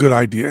really good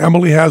idea.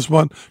 Emily has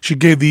one. She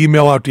gave the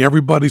email out to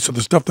everybody, so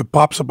the stuff that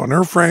pops up on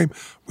her frame,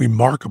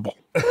 remarkable.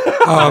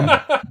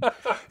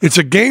 It's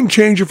a game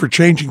changer for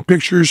changing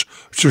pictures,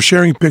 so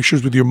sharing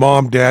pictures with your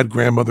mom, dad,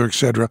 grandmother,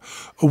 etc.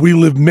 We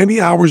live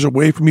many hours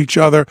away from each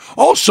other.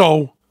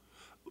 Also,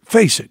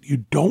 face it, you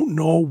don't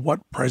know what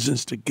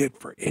presents to get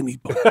for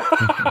anybody.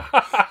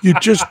 You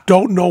just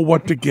don't know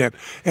what to get.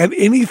 And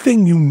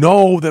anything you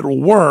know that will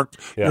work,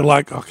 you're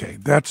like, okay,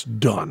 that's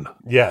done.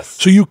 Yes.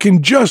 So you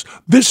can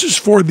this is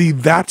for the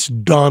that's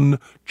done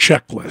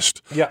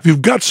checklist. Yeah. If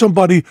you've got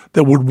somebody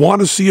that would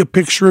want to see a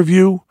picture of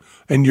you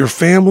and your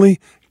family,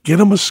 get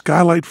them a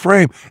skylight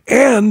frame.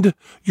 And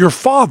your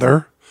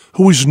father,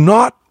 who is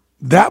not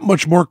that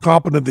much more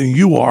competent than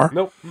you are,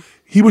 Nope.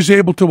 he was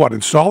able to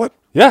install it?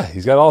 Yeah,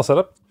 he's got it all set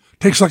up.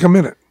 Takes like a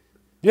minute.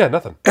 Yeah,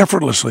 nothing.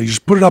 Effortlessly. You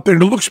just put it up there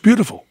and it looks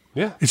beautiful.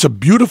 Yeah. It's a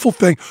beautiful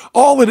thing.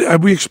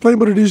 Have we explained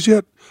what it is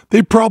yet?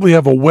 They probably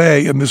have a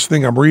way in this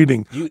thing I'm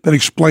reading that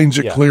explains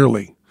it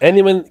clearly.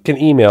 Anyone can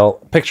email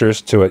pictures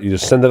to it. You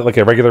just send it like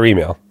a regular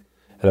email,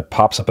 and it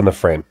pops up in the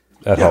frame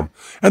at home.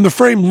 And the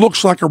frame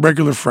looks like a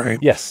regular frame.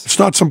 Yes. It's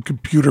not some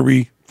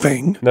computery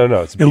thing. No,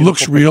 it's a it beautiful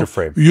looks real.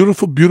 picture frame.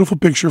 Beautiful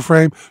picture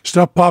frame.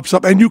 Stuff pops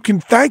up, and you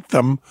can thank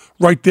them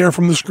right there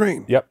from the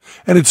screen. Yep.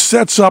 And it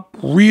sets up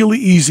really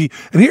easy.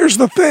 And here's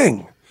the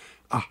thing.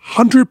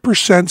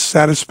 100%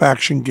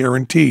 satisfaction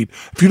guaranteed.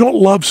 If you don't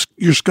love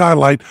your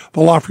skylight,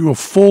 they'll offer you a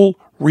full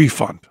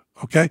refund.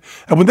 Okay?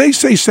 And when they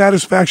say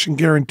satisfaction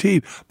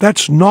guaranteed,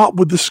 that's not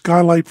with the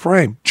skylight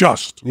frame,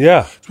 just.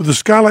 Yeah. It's with the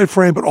skylight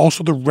frame, but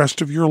also the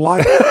rest of your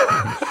life.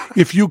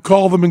 If you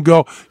call them and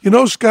go,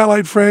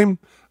 skylight frame,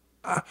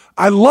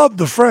 I love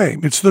the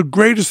frame. It's the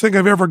greatest thing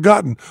I've ever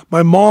gotten.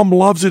 My mom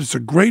loves it. It's a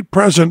great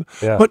present.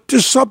 Yeah. But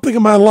just something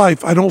in my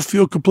life, I don't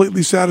feel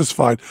completely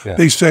satisfied. Yeah.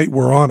 They say,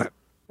 we're on it.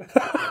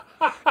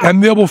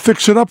 and they will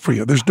fix it up for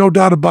you. There's no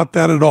doubt about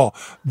that at all.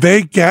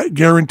 They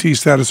guarantee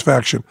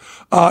satisfaction.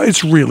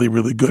 It's really,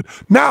 really good.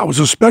 Now, as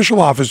a special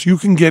offer, you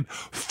can get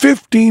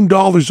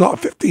 $15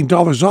 off.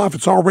 $15 off.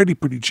 It's already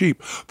pretty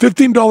cheap.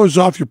 $15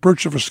 off your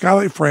purchase of a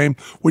skylight frame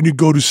when you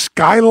go to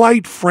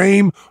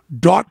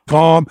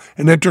skylightframe.com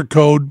and enter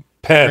code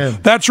Penn.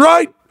 That's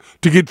right.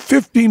 To get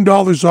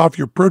 $15 off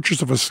your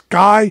purchase of a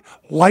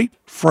skylight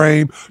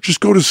frame, just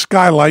go to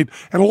Skylight,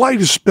 and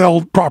light is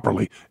spelled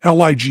properly,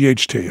 Light.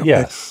 Okay?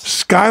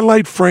 Yes.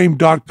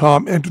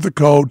 Skylightframe.com, enter the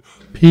code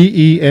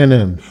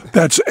PENN.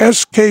 That's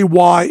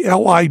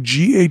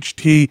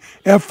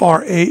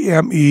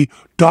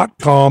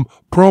SKYLIGHTFRAME.com,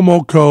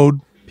 promo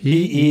code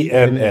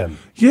PENN.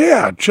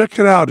 Yeah, check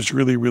it out. It's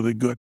really, really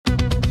good.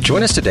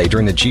 Join us today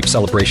during the Jeep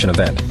Celebration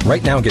event.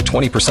 Right now, get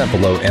 20%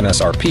 below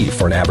MSRP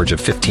for an average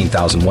of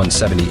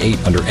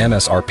 $15,178 under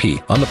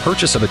MSRP on the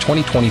purchase of a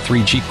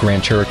 2023 Jeep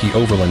Grand Cherokee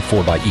Overland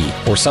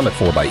 4xE or Summit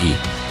 4xE.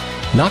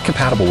 Not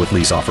compatible with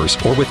lease offers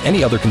or with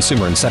any other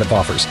consumer incentive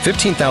offers.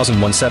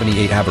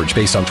 $15,178 average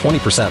based on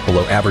 20%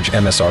 below average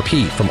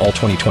MSRP from all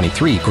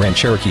 2023 Grand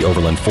Cherokee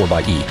Overland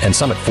 4xE and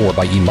Summit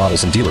 4xE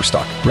models in dealer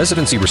stock.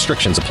 Residency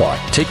restrictions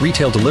apply. Take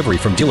retail delivery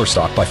from dealer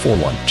stock by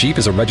 4/1. Jeep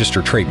is a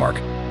registered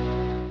trademark.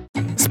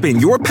 Spin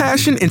your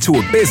passion into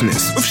a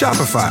business with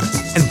Shopify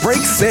and break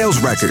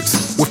sales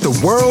records with the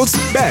world's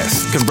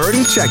best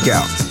converting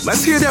checkout.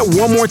 Let's hear that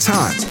one more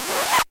time.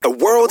 The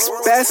world's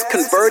best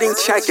converting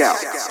checkout.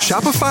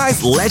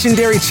 Shopify's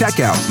legendary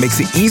checkout makes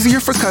it easier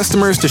for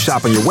customers to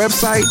shop on your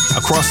website,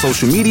 across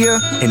social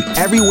media, and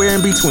everywhere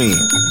in between.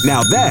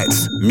 Now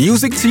that's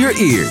music to your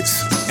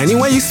ears. Any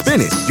way you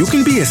spin it, you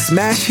can be a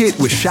smash hit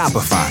with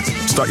Shopify.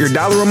 Start your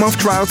 $1 a month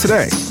trial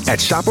today at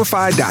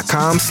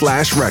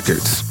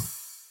shopify.com/records.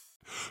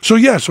 So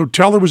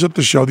Teller was at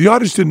the show. The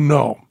audience didn't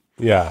know.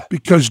 Yeah.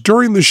 Because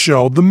during the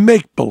show, the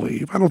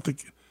make-believe, I don't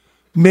think,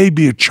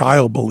 maybe a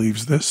child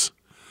believes this,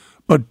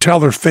 but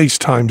Teller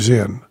FaceTimes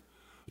in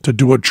to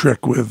do a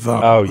trick with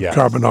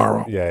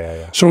Carbonaro.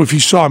 Yeah. So if he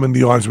saw him in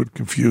the audience, it would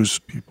confuse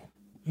people.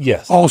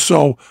 Yes.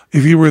 Also,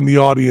 if he were in the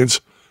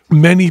audience,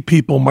 many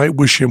people might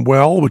wish him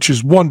well, which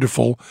is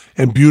wonderful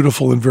and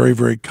beautiful and very,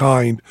 very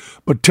kind.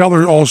 But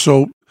Teller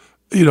also,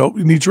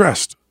 needs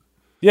rest.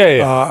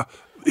 Yeah.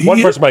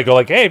 One person might go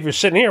like, hey, if you're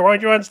sitting here, why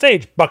aren't you on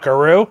stage,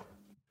 buckaroo?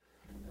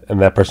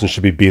 And that person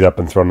should be beat up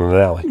and thrown in an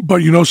alley.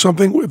 But you know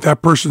something? If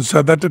that person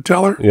said that to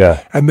Teller,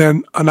 yeah, and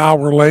then an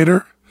hour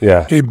later,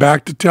 came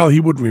back to tell, he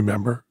wouldn't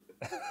remember.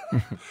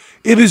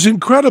 It is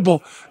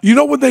incredible. You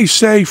know when they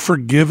say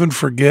forgive and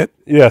forget?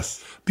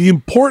 Yes. The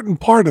important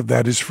part of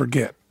that is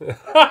forget.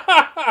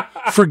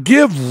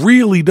 Forgive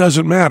really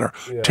doesn't matter.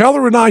 Yeah.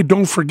 Teller and I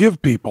don't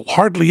forgive people,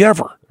 hardly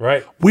ever.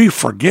 Right. We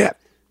forget.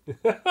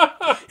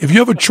 If you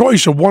have a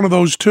choice of one of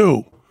those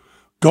two,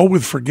 go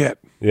with forget.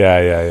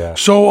 Yeah.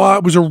 So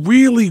it was a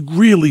really,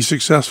 really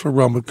successful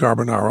run with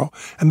Carbonaro.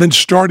 And then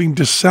starting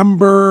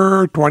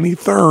December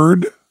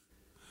 23rd,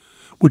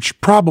 which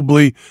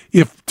probably,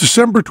 if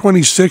December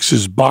 26th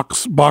is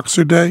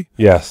Boxer Day,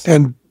 yes,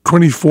 and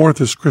 24th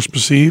is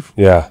Christmas Eve,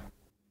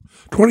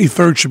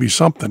 23rd should be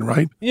something,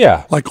 right?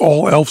 Yeah. Like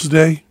All Elves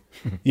Day?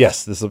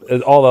 Yes, this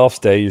is All Elves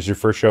Day is your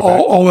first show back?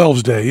 All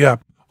Elves Day, yeah.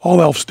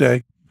 All Elves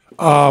Day.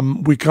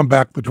 We come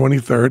back the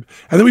 23rd,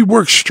 and then we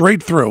work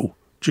straight through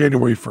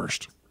January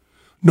 1st.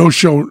 No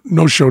show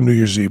New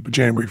Year's Eve, but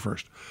January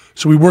 1st.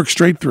 So we work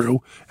straight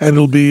through, and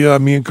it'll be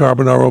me and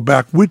Carbonaro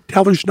back with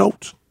Teller's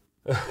notes.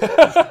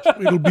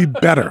 It'll be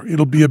better.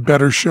 It'll be a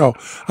better show.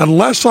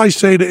 Unless I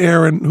say to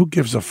Aaron, who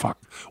gives a fuck?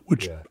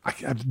 Which I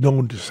have no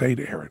one to say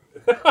to Aaron.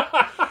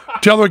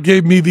 Teller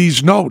gave me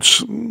these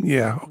notes.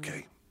 Yeah,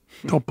 okay.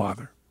 Don't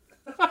bother.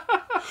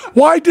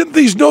 Why didn't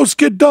these notes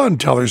get done?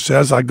 Teller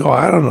says. I go,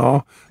 I don't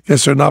know.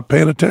 Guess they're not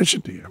paying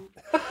attention to you.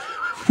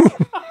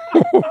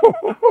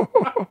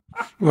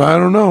 I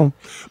don't know.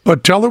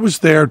 But Teller was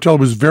there. Teller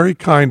was very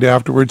kind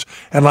afterwards,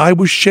 and I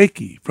was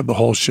shaky for the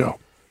whole show.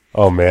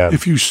 Oh, man.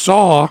 If you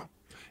saw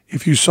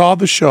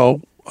the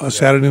show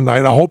Saturday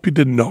night, I hope you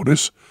didn't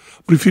notice.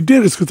 But if you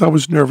did, it's because I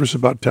was nervous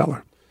about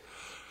Teller.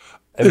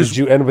 And did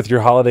you end with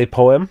your holiday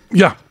poem?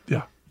 Yeah.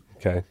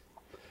 Okay.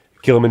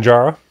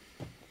 Kilimanjaro?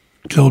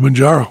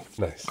 Kilimanjaro.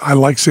 Nice. I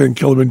like saying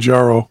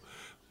Kilimanjaro,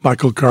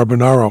 Michael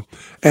Carbonaro.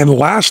 And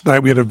last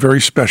night we had a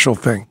very special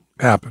thing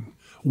happen,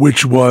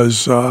 which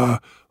was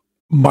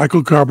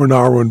Michael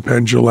Carbonaro and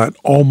Penn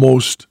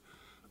almost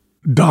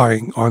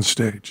dying on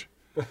stage.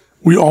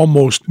 We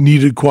almost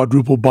needed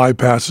quadruple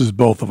bypasses,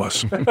 both of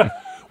us.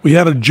 We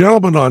had a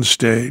gentleman on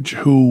stage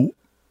who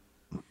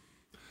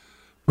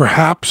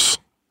perhaps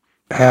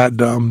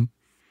had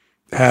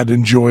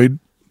enjoyed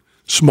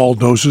small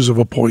doses of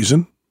a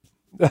poison.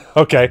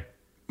 Okay.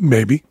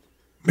 Maybe.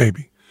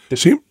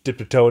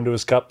 Dipped a toe into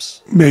his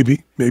cups?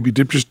 Maybe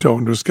dipped his toe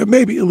into his cup.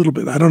 Maybe a little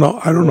bit. I don't know.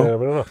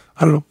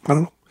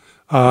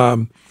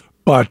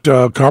 But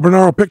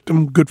Carbonaro picked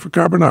him. Good for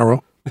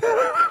Carbonaro.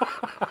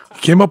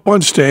 Came up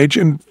on stage,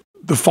 and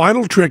the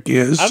final trick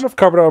is... I don't know if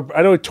Carbonaro...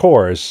 I know he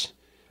tours.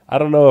 I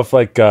don't know if,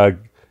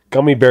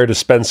 gummy bear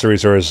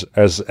dispensaries are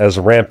as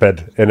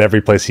rampant in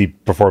every place he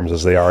performs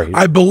as they are here.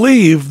 I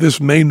believe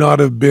this may not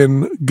have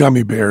been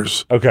gummy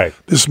bears. Okay.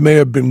 This may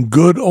have been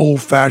good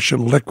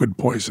old-fashioned liquid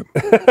poison.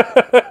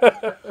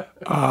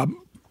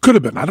 Could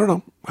have been. I don't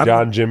know.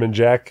 John, Jim, and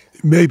Jack?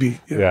 Maybe.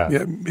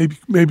 Yeah,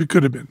 maybe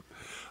could have been.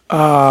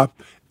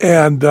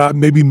 And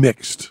maybe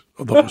mixed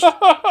of those.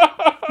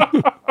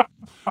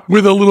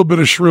 With a little bit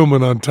of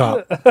Shroomin on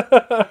top.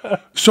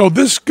 So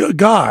this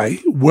guy,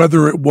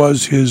 whether it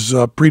was his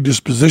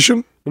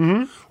predisposition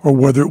or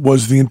whether it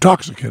was the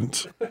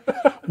intoxicants,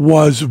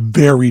 was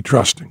very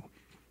trusting.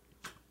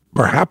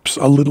 Perhaps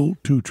a little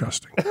too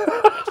trusting.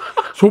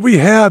 So what we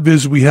have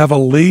a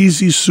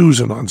Lazy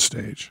Susan on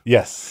stage.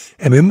 Yes.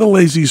 And in the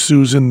Lazy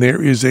Susan,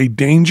 there is a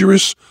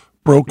dangerous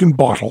broken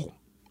bottle.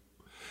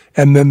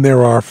 And then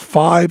there are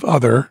 3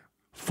 other.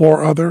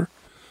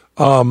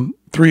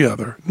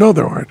 No,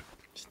 there aren't.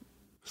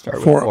 Start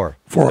with four.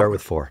 Start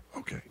with 4.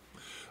 Okay.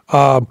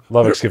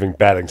 Lovick's giving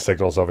batting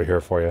signals over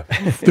here for you.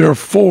 There are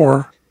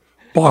 4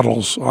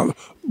 bottles.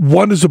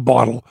 1 is a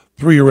bottle,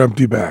 3 are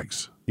empty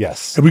bags.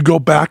 Yes. And we go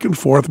back and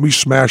forth and we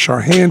smash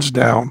our hands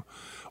down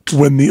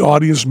when the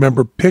audience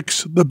member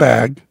picks the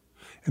bag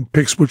and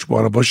picks which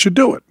one of us should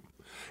do it.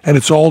 And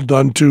it's all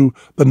done to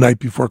the Night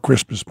Before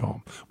Christmas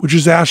poem, which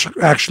is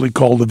actually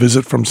called A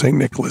Visit from St.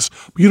 Nicholas.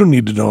 But you don't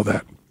need to know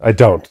that. I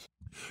don't.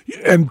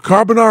 And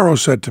Carbonaro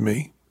said to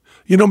me,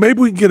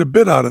 maybe we can get a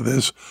bit out of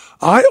this.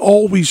 I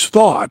always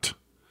thought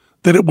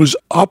that it was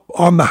up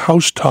on the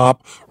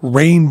housetop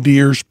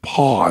reindeer's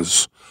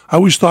paws. I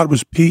always thought it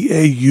was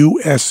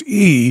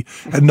P-A-U-S-E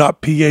and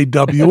not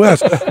P-A-W-S.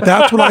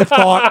 That's what I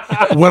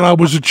thought when I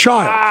was a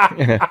child.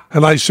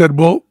 And I said,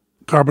 well,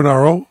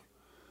 Carbonaro,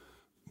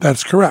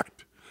 that's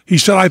correct. He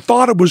said, I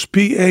thought it was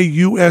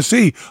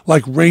P-A-U-S-E,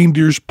 like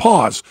reindeer's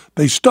paws.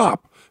 They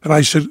stop. And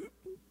I said,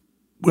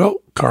 well,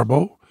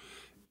 Carbo,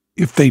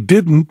 if they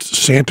didn't,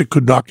 Santa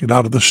could not get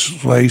out of the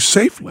sleigh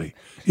safely.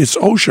 It's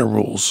OSHA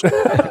rules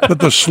that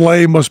the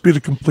sleigh must be at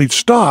a complete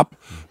stop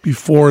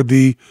before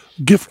the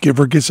gift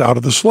giver gets out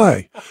of the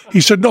sleigh.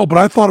 He said, no, but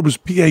I thought it was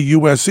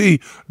P-A-U-S-E,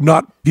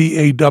 not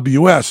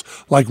P-A-W-S,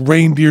 like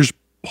reindeer's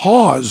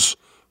paws.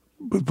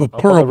 The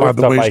plural, by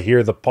the way. I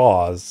hear the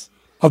paws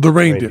of the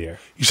reindeer.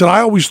 He said,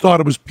 I always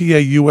thought it was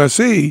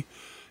P-A-U-S-E.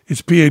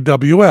 It's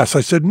P-A-W-S.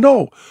 I said,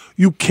 no,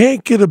 you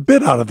can't get a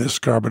bit out of this,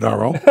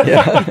 Carbonaro,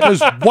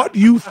 because what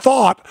you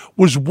thought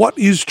was what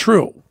is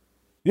true.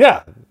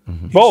 Yeah,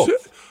 both.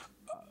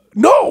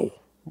 No.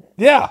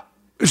 Yeah.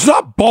 It's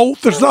not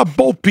both. It's not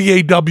both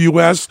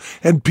P-A-W-S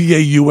and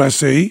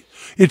P-A-U-S-E.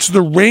 It's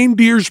the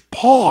reindeer's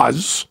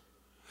paws.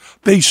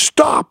 They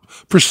stop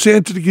for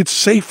Santa to get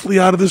safely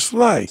out of the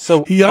sleigh.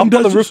 So he up on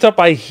the rooftop,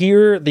 I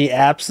hear the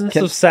absence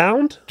of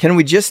sound? Can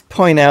we just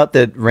point out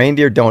that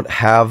reindeer don't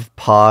have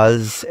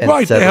paws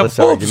and settle this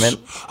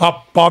argument?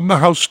 Up on the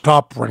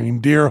housetop,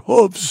 reindeer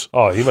hooves.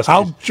 Oh, he must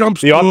out be.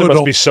 Jumps the author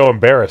must be so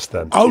embarrassed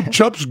then. Out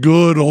jumps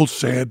good old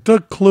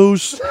Santa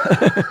Claus.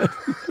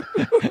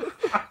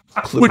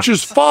 Which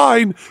is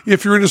fine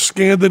if you're in a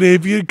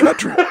Scandinavian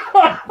country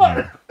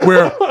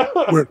where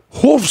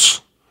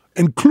hoofs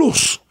and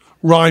klus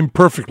rhyme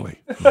perfectly.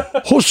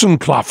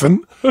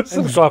 Hussenklaffen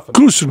and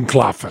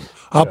Kusenklaffen.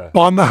 Up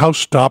on the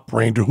housetop,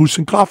 reindeer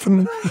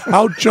Hussenklaffen.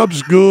 Out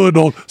jumps good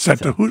old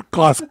Santa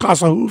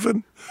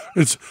Klassenhofen.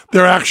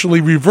 They're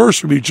actually reversed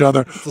from each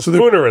other.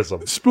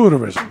 Spoonerism.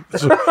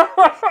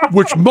 Spoonerism.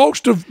 Which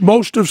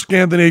most of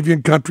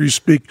Scandinavian countries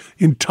speak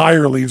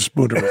entirely in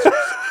spoonerism.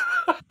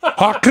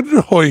 Haken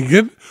to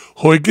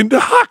Huygen to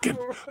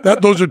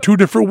Haken. Those are 2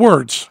 different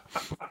words.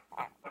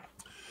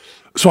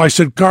 So I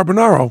said,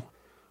 Carbonaro,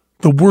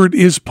 the word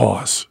is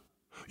pause.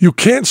 You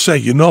can't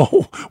say,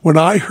 when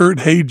I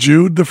heard Hey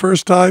Jude the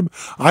first time,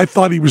 I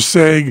thought he was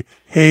saying,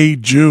 Hey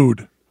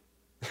Jude.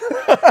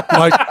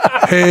 Like,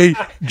 Hey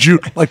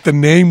Jude. Like the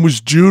name was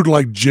Jude,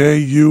 like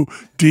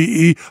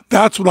J-U-D-E.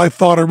 That's what I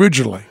thought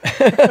originally.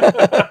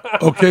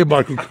 Okay,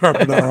 Michael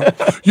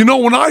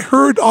Carbonaro. When I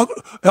heard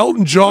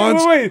Elton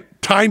John's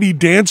Tiny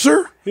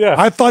Dancer,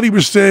 I thought he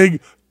was saying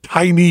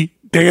Tiny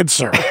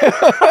Dancer.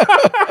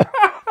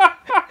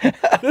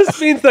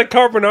 This means that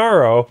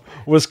Carbonaro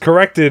was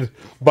corrected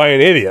by an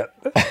idiot,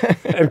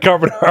 and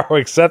Carbonaro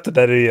accepted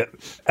that idiot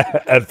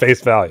at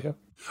face value.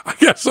 I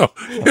guess so.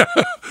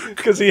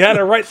 Because he had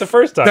it right the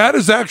first time. That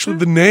is actually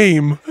the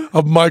name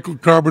of Michael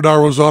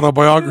Carbonaro's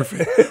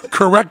autobiography,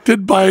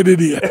 Corrected by an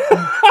Idiot.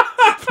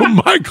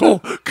 The Michael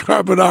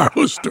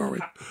Carbonaro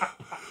story.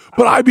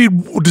 But I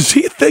mean, does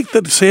he think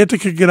that Santa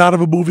could get out of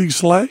a moving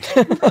sleigh?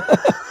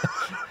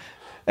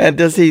 And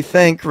does he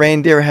think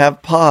reindeer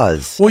have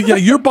paws? Well, yeah,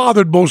 you're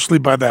bothered mostly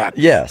by that.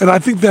 Yes. And I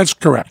think that's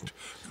correct.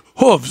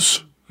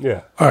 Hooves.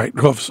 Yeah. All right,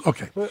 hooves.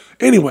 Okay.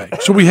 Anyway,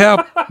 so we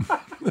have...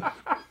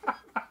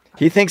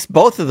 He thinks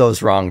both of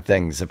those wrong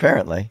things,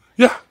 apparently.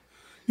 Yeah.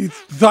 He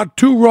thought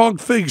 2 wrong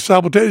things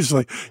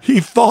simultaneously. He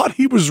thought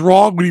he was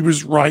wrong when he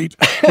was right,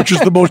 which is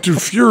the most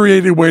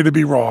infuriating way to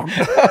be wrong.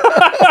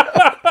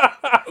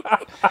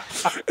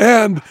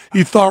 And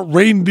he thought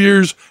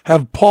reindeers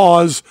have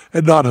paws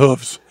and not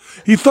hooves.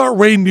 He thought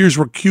reindeers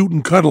were cute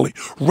and cuddly.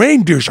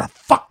 Reindeers are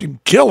fucking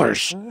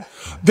killers.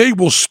 They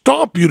will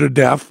stomp you to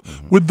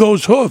death with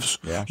those hooves.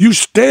 Yeah.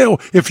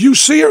 If you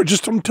see her,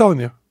 I'm telling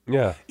you.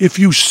 Yeah. If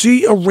you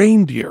see a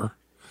reindeer,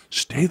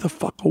 stay the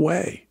fuck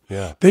away.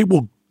 Yeah.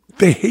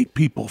 They hate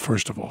people,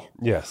 first of all.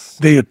 Yes.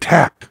 They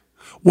attack.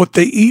 What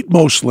they eat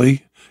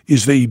mostly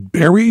is they eat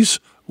berries,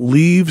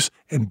 leaves,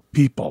 and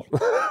people.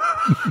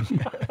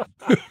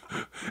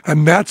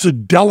 And that's a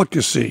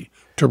delicacy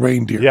to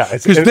reindeer. Yeah.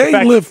 Because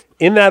they live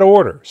in that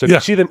order. So if Yeah.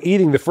 you see them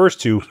eating the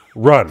first two,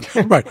 run.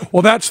 right.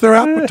 Well, that's their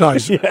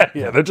appetizer.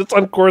 Yeah. They're just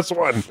on course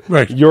 1.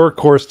 Right. You're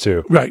course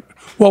 2. Right.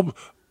 Well,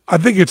 I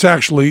think it's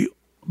actually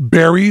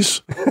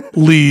berries,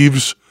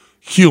 leaves,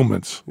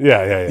 humans.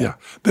 Yeah.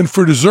 Then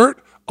for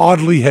dessert,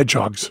 oddly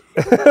hedgehogs.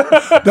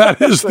 That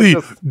is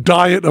the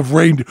diet of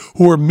reindeer,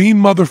 who are mean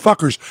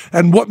motherfuckers.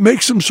 And what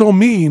makes them so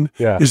mean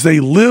is they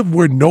live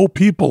where no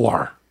people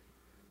are.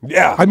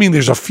 Yeah. I mean,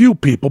 there's a few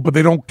people, but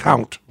they don't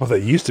count. Well, there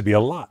used to be a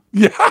lot.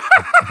 Yeah.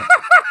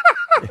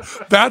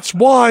 That's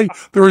why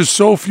there is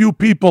so few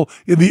people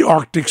in the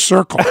Arctic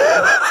Circle.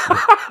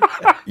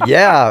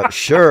 Yeah,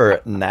 sure.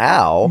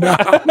 Now.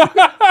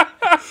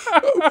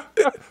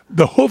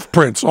 The hoof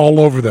prints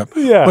all over them.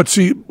 Yeah. But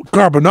see,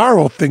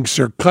 Carbonaro thinks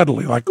they're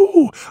cuddly. Like,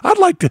 ooh, I'd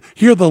like to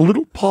hear the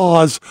little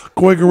paws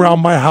going around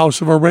my house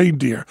of a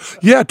reindeer.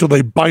 Yeah, till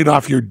they bite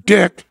off your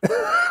dick.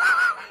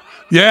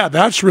 Yeah,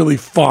 that's really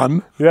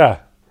fun. Yeah.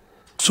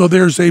 So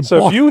there's a...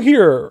 So if you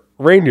hear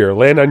reindeer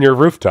land on your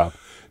rooftop,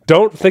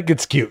 don't think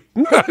it's cute.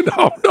 No.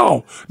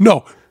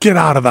 Get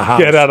out of the house.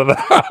 Get out of the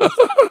house.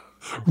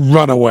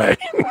 Run away.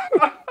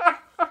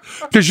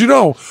 Because,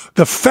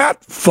 the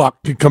fat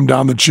fuck can come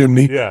down the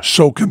chimney,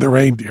 so can the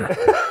reindeer.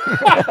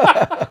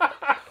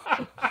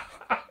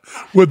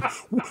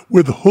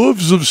 with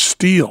hooves of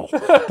steel.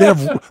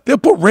 They'll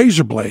put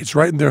razor blades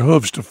right in their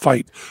hooves to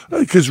fight.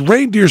 Because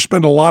reindeer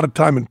spend a lot of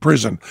time in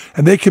prison,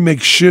 and they can make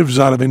shivs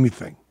out of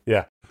anything.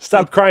 Yeah.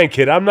 Stop crying,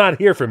 kid. I'm not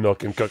here for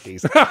milk and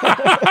cookies.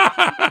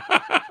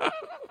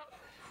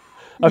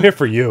 I'm here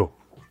for you.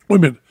 Wait a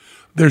minute.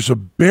 There's a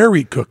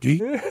berry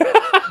cookie,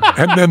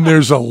 and then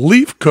there's a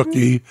leaf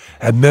cookie,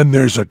 and then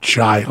there's a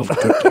child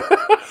cookie.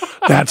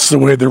 That's the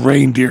way the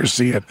reindeer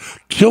see it.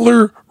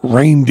 Killer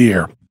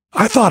reindeer.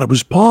 I thought it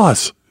was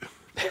paws.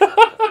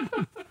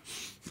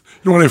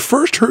 When I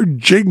first heard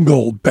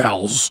jingle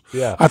bells,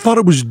 I thought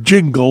it was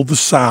jingle, the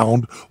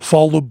sound,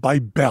 followed by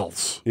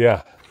bells.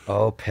 Yeah.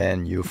 Oh,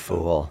 Penn, you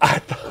fool. I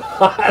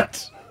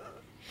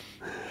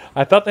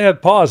thought they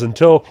had paws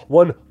until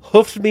one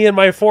hoofed me in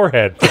my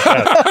forehead.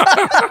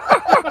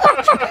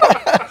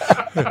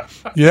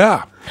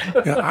 Yeah.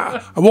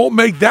 I won't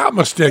make that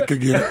mistake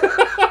again.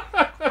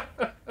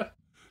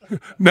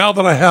 Now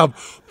that I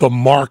have the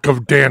mark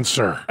of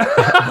dancer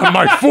on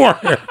my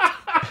forehead.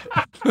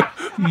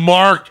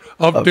 Mark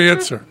of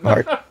dancer.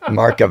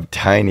 Mark of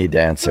tiny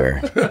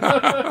dancer.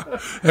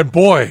 And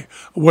boy,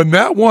 when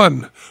that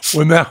one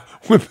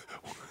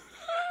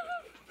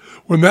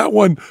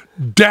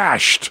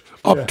dashed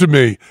up to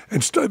me,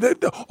 and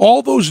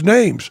all those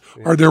names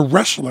are their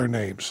wrestler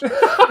names.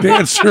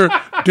 Dancer,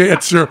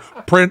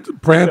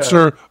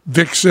 Prancer,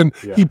 Vixen.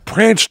 He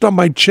pranced on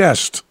my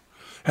chest.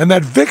 And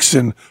that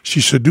Vixen, she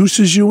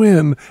seduces you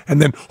in,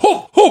 and then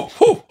hoof, hoof,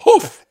 hoof,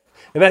 hoof.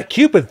 And that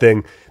Cupid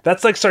thing,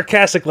 that's like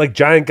sarcastic, like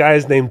giant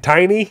guys named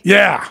Tiny.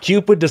 Yeah.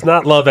 Cupid does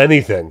not love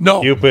anything.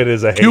 No. Cupid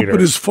is a hater.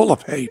 Cupid is full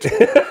of hate.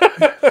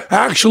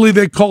 Actually,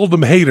 they called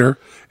him hater,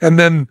 and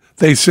then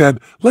they said,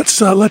 let's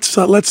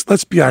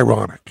be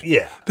ironic.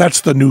 Yeah.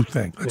 That's the new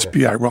thing. Let's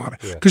be ironic.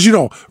 Because,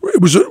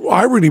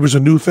 irony was a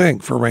new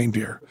thing for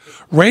reindeer.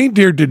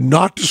 Reindeer did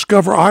not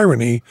discover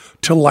irony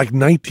till like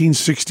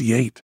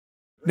 1968.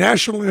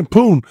 National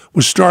Lampoon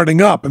was starting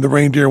up, and the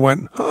reindeer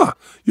went, I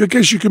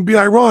guess you can be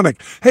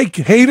ironic. Hey,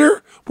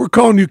 hater, we're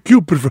calling you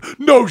Cupid.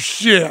 No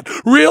shit.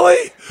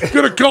 Really?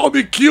 Gonna call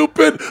me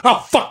Cupid? I'll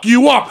fuck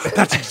you up.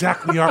 That's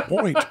exactly our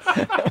point.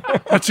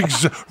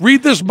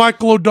 Read this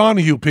Michael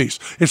O'Donoghue piece.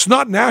 It's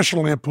not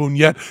National Lampoon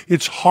yet.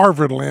 It's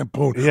Harvard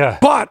Lampoon. Yeah.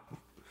 But,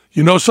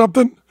 you know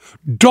something?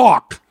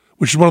 Doc,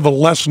 which is one of the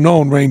less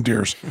known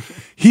reindeers,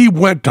 he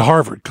went to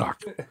Harvard,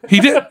 cock. He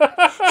did.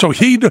 So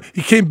he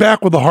came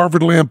back with a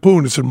Harvard Lampoon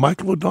and said,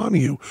 Michael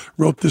O'Donoghue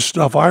wrote this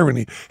stuff,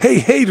 irony. Hey,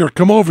 hater,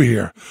 come over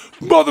here.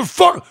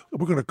 Motherfucker.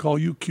 We're going to call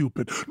you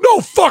Cupid.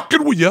 No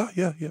fucking way.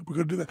 Yeah, we're going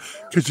to do that.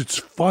 Because it's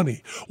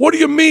funny. What do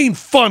you mean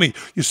funny?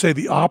 You say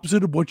the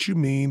opposite of what you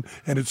mean,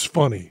 and it's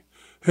funny.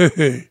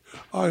 Hey,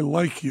 I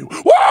like you.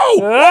 Whoa!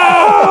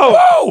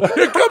 Whoa!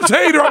 Here comes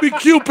hater. I mean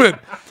Cupid.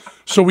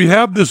 So we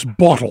have this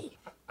bottle.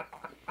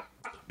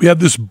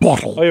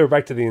 Oh, you're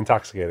back to the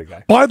intoxicated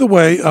guy. By the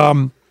way,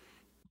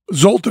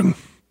 Zoltan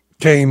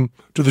came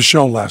to the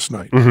show last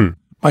night. Mm-hmm.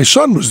 My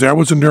son was there. I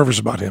wasn't nervous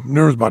about him.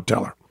 Nervous about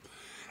Teller.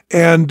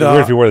 And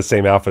if you wore the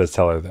same outfit as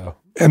Teller, though.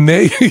 And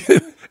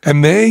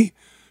they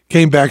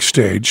came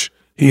backstage,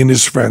 he and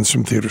his friends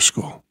from theater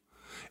school.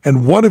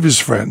 And one of his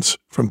friends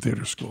from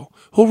theater school,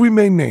 who'll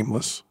remain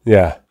nameless,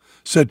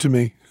 said to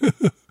me,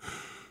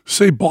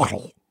 say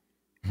bottle.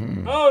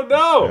 Oh,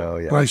 no. Oh,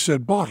 yeah. And I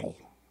said, bottle.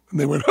 And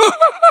they went,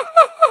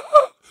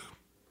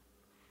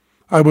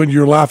 I went,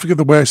 you're laughing at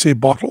the way I say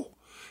bottle?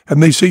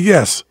 And they say,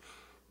 yes.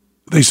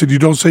 They said, you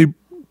don't say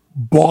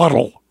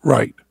bottle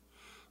right.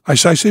 I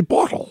said, I say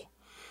bottle.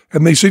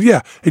 And they said,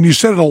 yeah. And you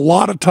said it a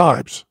lot of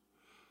times.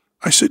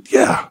 I said,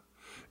 yeah.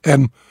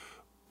 And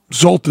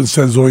Zoltan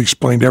Senzo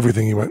explained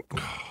everything. He went,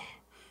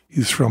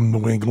 he's from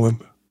New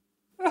England.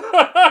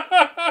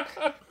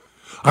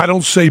 I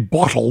don't say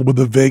bottle with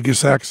a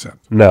Vegas accent.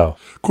 No.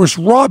 Of course,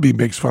 Robbie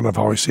makes fun of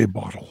how I say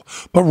bottle.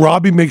 But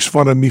Robbie makes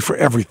fun of me for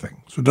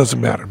everything. So it doesn't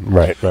matter.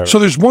 Right. So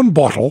there's one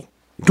bottle.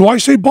 Do I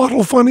say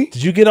bottle funny?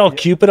 Did you get all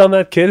Cupid on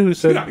that kid who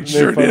said? Yeah, I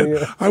sure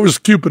did. I was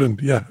Cupiding.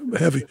 Yeah,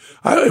 heavy.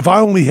 If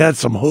I only had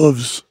some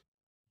hooves.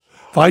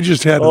 If I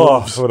just had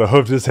hooves. I would have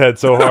hoofed his head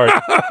so hard.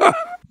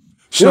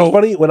 So, you know what's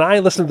funny? When I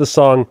listened to the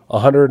song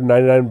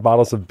 199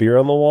 Bottles of Beer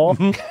on the Wall,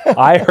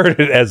 I heard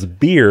it as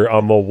beer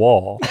on the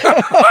wall.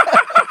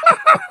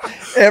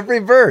 Every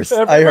verse.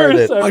 I heard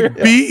it. Like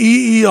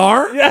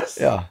B-E-E-R? Yes.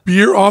 Yeah.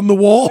 Beer on the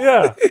wall?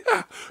 Yeah.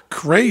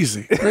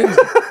 Crazy.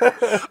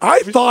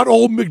 I thought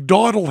old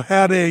McDonald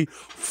had a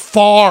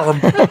farm.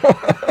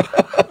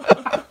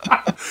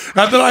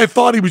 And then I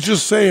thought he was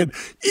just saying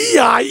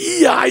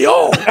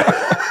E-I-E-I-O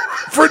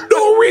for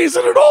no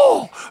reason at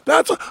all.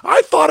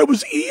 I thought it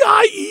was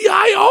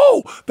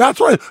E-I-E-I-O. That's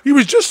what he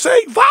was just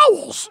saying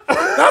vowels.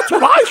 That's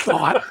what I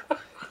thought.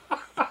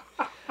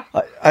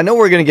 I know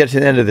we're going to get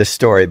to the end of this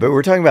story, but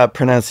we're talking about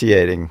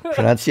pronunciating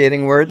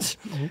words.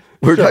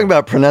 We're talking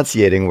about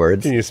pronunciating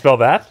words. Can you spell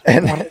that?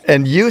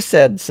 And you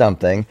said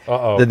something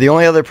that the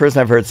only other person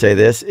I've heard say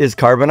this is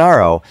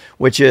Carbonaro,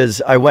 which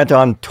is I went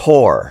on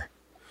tour.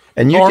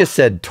 And you just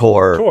said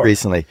tour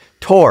recently.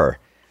 Tour.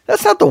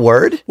 That's not the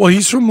word. Well,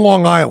 he's from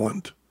Long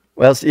Island.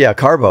 Well, yeah,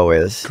 Carbo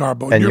is.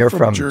 Carbo. And you're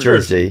from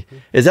Jersey.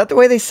 Is that the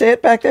way they say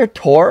it back there?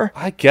 Tour?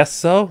 I guess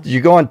so. Did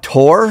you go on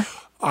tour?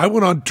 I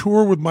went on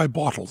tour with my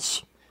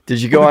bottles.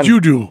 Did you go on? What did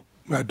you do,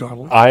 Matt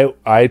Donald?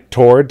 I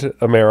toured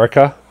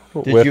America.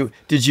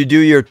 Did you do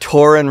your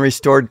tour and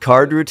restored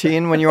card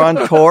routine when you're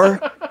on tour?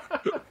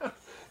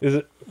 Is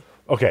it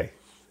okay?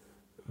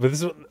 But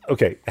this is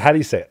okay. How do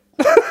you say it?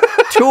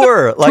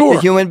 Tour, like the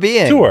human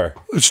being. Tour.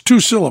 It's 2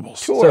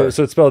 syllables. So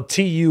it's spelled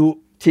T-U-O-R.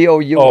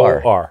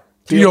 T-O-U-R.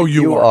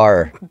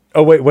 T-O-U-R.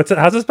 Oh wait, what's it?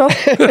 How's it spelled?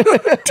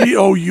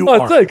 T-O-U-R.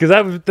 Oh, it's good because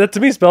that to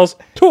me spells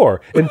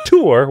tour. And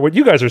tour, what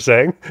you guys are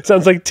saying,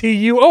 sounds like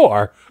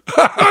T-U-O-R.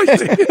 I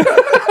see.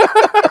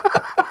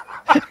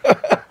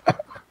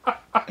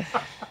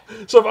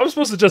 So if I'm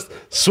supposed to just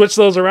switch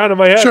those around in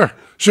my head,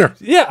 Sure.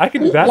 Yeah, I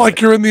can do that.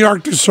 Like you're in the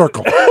Arctic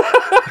Circle.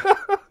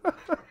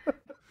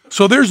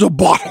 So there's a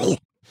bottle.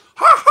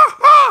 Ha ha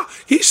ha!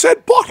 He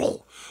said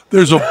bottle.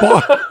 There's a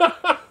bottle.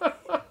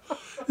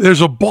 There's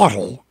a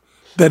bottle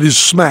that is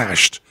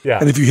smashed. Yeah.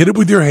 And if you hit it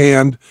with your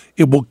hand,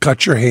 it will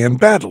cut your hand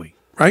badly,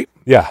 right?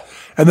 Yeah.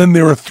 And then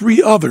there are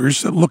 3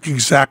 others that look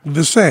exactly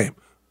the same.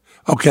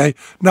 Okay?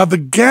 Now, the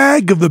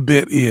gag of the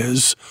bit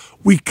is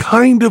we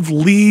kind of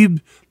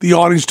lead the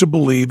audience to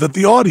believe that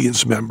the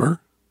audience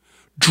member,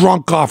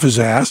 drunk off his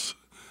ass,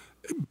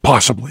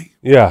 possibly,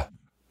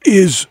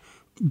 is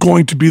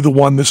going to be the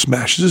one that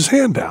smashes his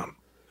hand down.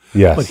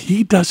 Yes. But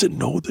he doesn't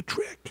know the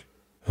trick.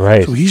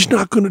 Right. So he's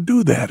not going to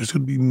do that. It's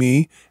going to be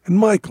me and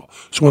Michael.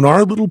 So in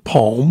our little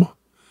poem,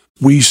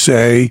 we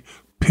say,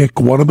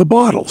 pick one of the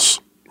bottles,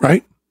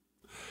 right?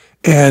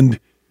 And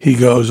he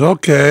goes,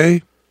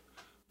 okay,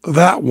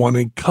 that one,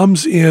 and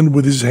comes in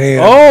with his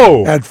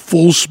hand at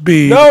full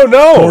speed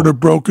toward a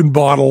broken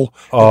bottle.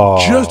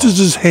 And just as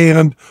his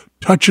hand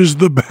touches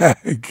the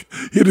bag,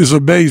 it is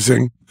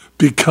amazing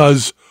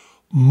because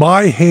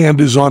my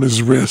hand is on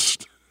his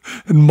wrist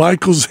and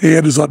Michael's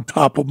hand is on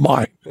top of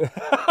mine.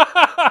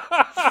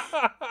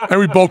 And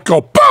we both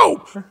go,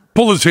 boom,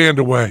 pull his hand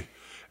away.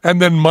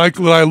 And then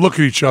Michael and I look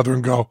at each other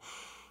and go,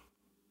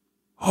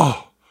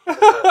 oh.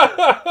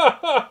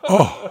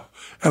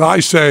 And I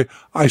say,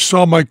 I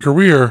saw my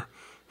career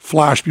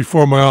flash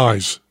before my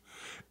eyes.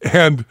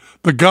 And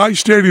the guy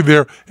standing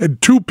there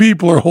and 2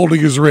 people are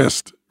holding his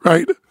wrist,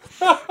 right?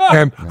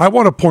 And I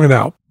want to point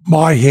out,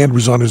 my hand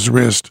was on his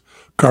wrist.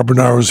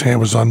 Carbonaro's hand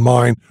was on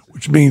mine,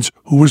 which means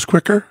who was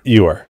quicker?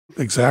 You were.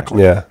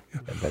 Exactly. Yeah.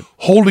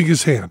 Holding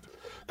his hand.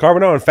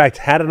 Carbonaro, in fact,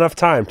 had enough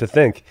time to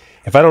think,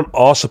 if I don't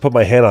also put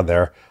my hand on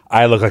there,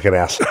 I look like an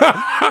ass.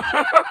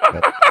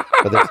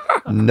 But there's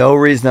no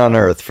reason on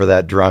earth for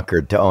that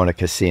drunkard to own a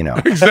casino.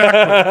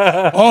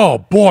 Exactly. Oh,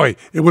 boy.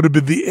 It would have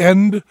been the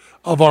end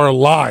of our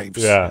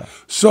lives. Yeah.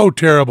 So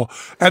terrible.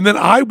 And then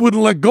I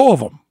wouldn't let go of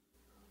him,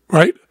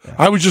 right? Yeah.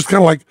 I was just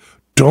kind of like,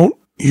 don't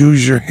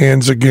use your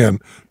hands again.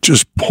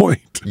 Just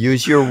point.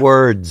 Use your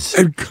words.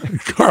 And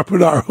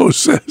Carbonaro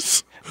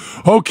says,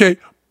 okay,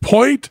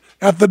 point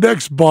at the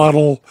next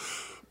bottle,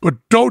 but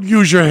don't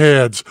use your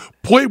hands.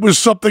 Point with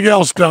something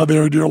else down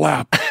there in your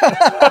lap.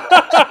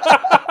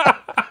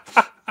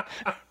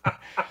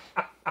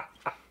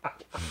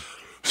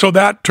 So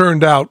that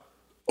turned out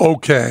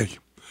okay,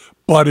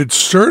 but it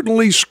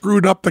certainly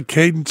screwed up the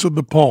cadence of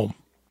the poem.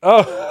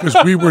 Because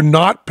we were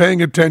not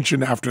paying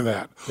attention after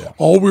that. Yeah.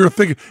 All we were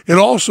thinking, it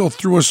also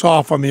threw us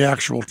off on the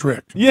actual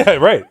trick. Yeah,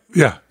 right.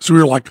 Yeah. So we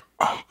were like,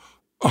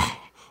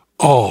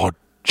 oh,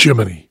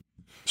 Jiminy.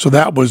 So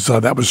that was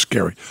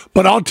scary.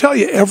 But I'll tell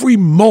you, every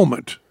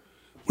moment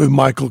with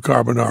Michael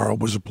Carbonaro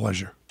was a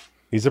pleasure.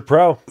 He's a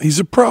pro. He's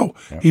a pro.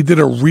 Yeah. He did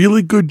a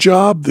really good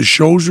job. The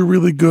shows were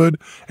really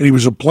good, and he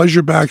was a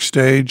pleasure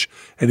backstage.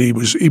 And he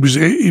was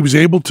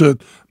able to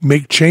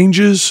make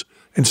changes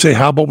and say,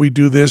 "How about we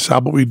do this? How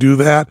about we do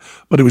that?"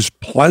 But it was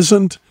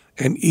pleasant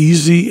and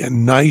easy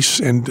and nice,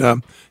 and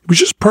it was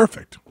just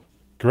perfect.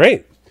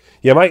 Great.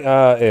 Yeah,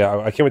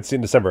 I can't wait to see it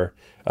in December.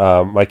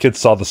 My kids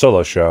saw the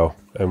solo show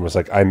and was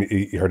like,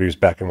 he heard he was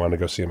back and wanted to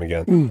go see him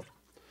again.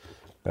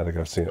 Gotta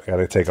go see him.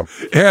 Gotta take him.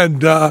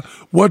 And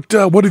what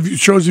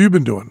shows have you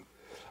been doing?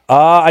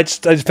 I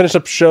just finished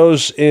up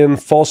shows in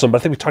Folsom, but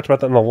I think we talked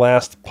about that in the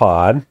last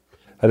pod.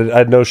 I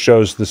had no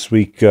shows this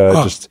week,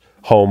 just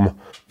home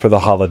for the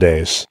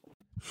holidays.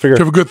 Did you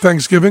have a good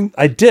Thanksgiving?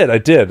 I did.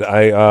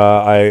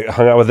 I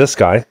hung out with this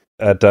guy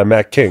at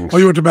Matt King's. Oh,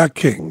 you went to Matt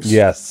King's?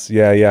 Yes.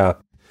 Yeah.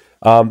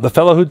 The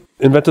fellow who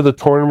invented the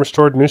torn and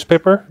restored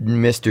newspaper?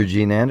 Mr.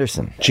 Gene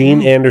Anderson.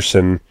 Gene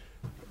Anderson,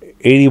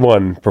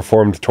 81,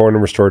 performed torn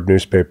and restored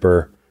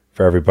newspaper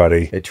for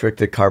everybody. A trick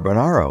that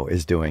Carbonaro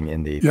is doing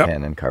in the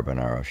Penn and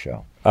Carbonaro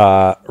show.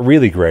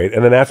 Really great.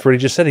 And then afterward, he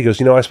just said, he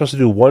goes, I was supposed to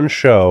do one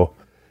show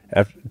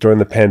during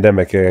the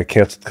pandemic. I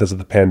canceled because of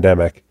the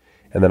pandemic.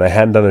 And then I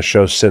hadn't done a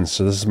show since.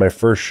 So this is my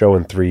first show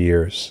in 3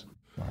 years.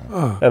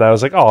 Wow. And I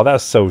was like, oh,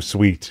 that's so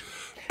sweet.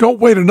 Don't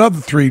wait another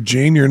 3,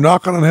 Gene. You're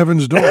knocking on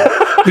heaven's door.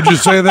 Did you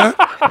say that?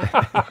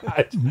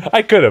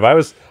 I could have. I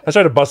was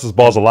trying to bust his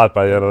balls a lot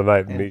by the end of the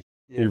night, and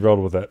he rolled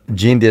with it.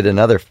 Gene did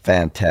another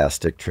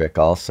fantastic trick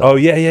also. Oh,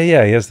 yeah. He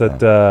has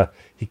that,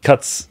 he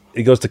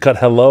goes to cut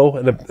hello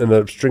in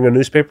a string of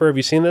newspaper. Have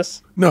you seen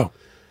this? No.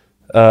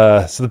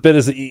 So the bit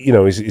is that, he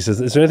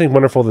says, is there anything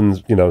wonderful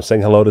than,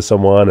 saying hello to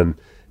someone?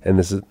 And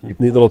this is a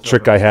neat little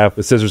trick I have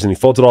with scissors, and he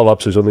folds it all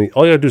up, so all you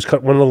gotta do is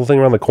cut one little thing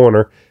around the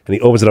corner, and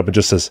he opens it up and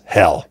just says,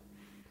 hell.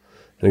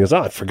 And he goes,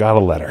 I forgot a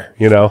letter,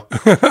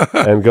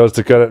 and goes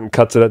to cut it and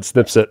cuts it and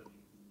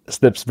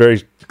snips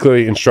very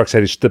clearly, instructs how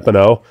to snip an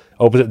O,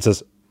 opens it and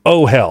says,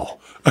 oh, hell.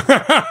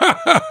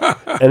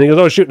 And he goes,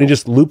 oh, shoot, and he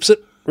just loops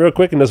it real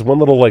quick and does one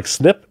little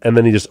snip, and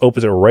then he just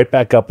opens it right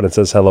back up and it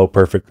says hello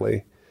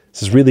perfectly.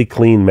 This is really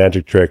clean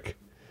magic trick.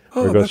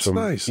 Oh, that's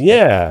nice.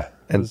 Yeah.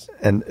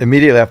 And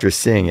immediately after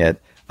seeing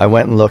it, I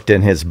went and looked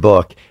in his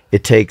book.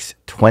 It takes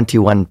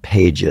 21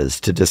 pages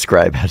to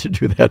describe how to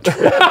do that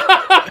trick.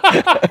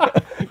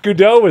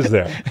 Godot was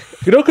there.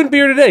 Godot couldn't be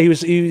here today. He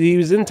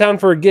was in town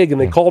for a gig,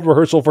 and they called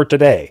rehearsal for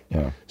today.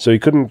 Yeah. So he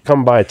couldn't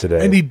come by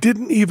today. And he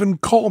didn't even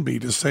call me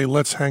to say,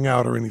 let's hang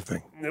out or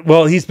anything.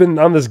 Well, he's been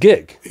on this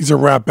gig. He's a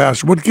rap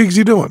bastard. What gig's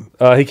he doing?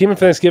 He came in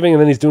for Thanksgiving,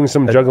 and then he's doing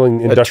some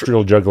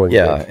industrial juggling.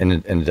 Yeah,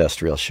 an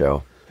industrial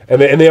show.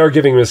 And they are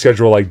giving him a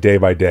schedule day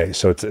by day,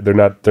 so they're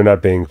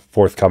not being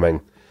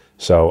forthcoming.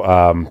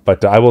 So,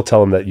 but I will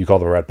tell him that you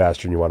called him a rat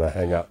bastard and you want to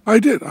hang out. I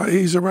did.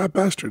 He's a rat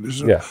bastard.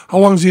 How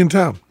long is he in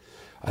town?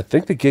 I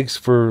think the gig's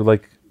for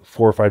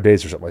 4 or 5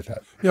 days or something like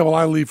that. Yeah, well,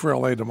 I leave for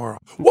LA tomorrow.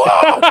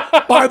 Whoa!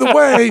 By the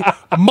way,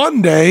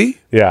 Monday.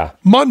 Yeah.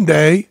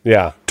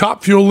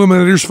 Top Fuel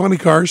Eliminators, Funny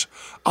Cars.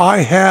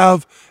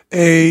 I'm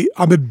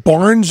at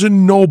Barnes &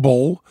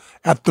 Noble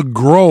at the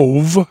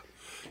Grove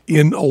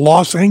in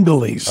Los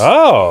Angeles.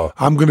 Oh.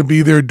 I'm going to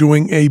be there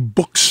doing a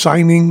book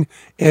signing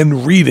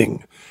and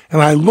reading.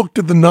 And I looked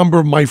at the number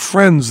of my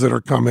friends that are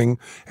coming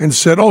and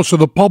said, oh, so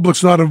the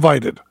public's not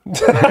invited.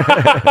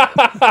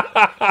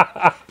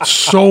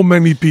 So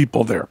many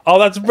people there. Oh,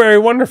 that's very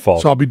wonderful.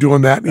 So I'll be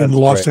doing that in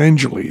Los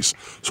Angeles.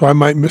 So I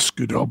might miss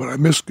Godot, but I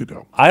miss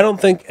Godot. I don't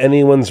think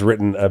anyone's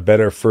written a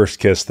better first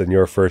kiss than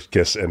your first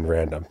kiss in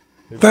Random.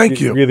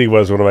 Thank you. It really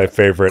was one of my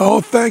favorite.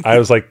 Oh, thank you. I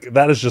was like,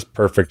 that is just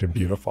perfect and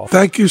beautiful.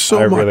 Thank you so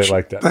much. I really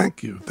liked that.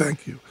 Thank you.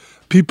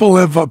 People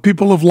have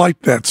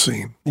liked that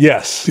scene.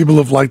 Yes. People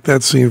have liked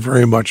that scene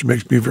very much. It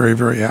makes me very,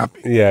 very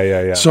happy.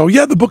 Yeah. So,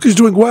 the book is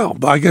doing well.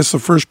 I guess the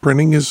first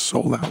printing is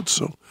sold out,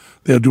 so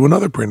they'll do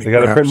another printing. They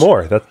got to print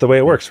more. That's the way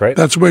it works, right?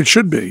 That's the way it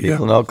should be.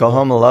 People in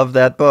Oklahoma love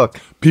that book.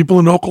 People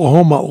in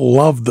Oklahoma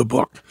love the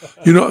book.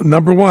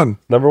 Number one.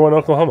 Number one,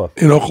 Oklahoma.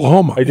 In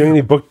Oklahoma. Are you doing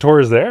any book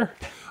tours there?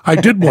 I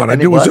did one.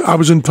 I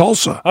was in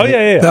Tulsa. Oh,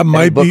 yeah. That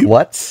might be.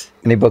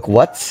 Any book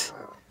what's?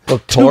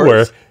 Book tour.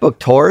 Tours? Book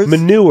tours?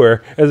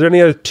 Manure. Is there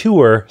any other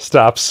tour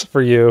stops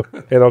for you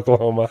in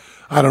Oklahoma?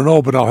 I don't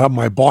know, but I'll have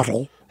my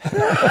bottle.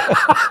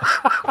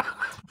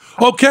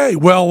 Okay,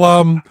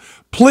 well,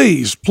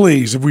 please,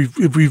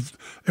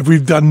 if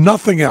we've done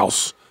nothing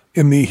else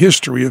in the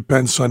history of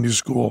Penn Sunday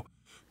School,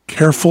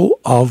 careful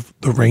of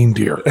the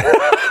reindeer.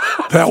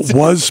 That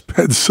was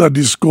Penn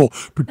Sunday School,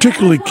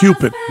 particularly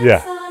Cupid.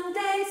 Yeah.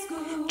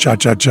 Cha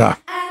cha cha.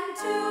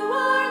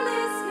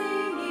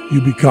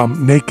 You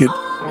become naked.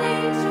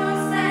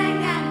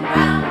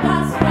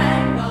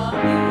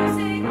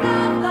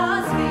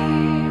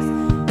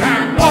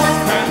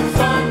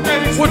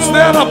 What's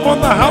that up on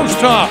the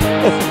housetop?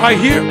 I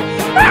hear.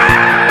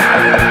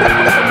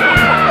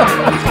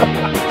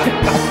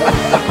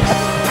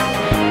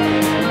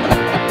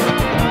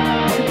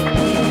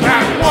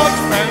 That was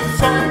Penn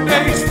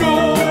Sunday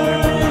School.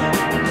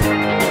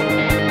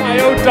 My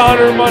old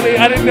honor money.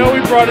 I didn't know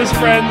he brought his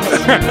friends.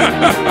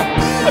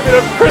 I mean,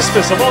 on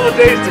Christmas, of all the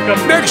days to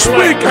come. Next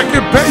week, I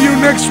can pay you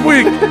next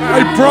week.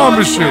 I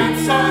promise you.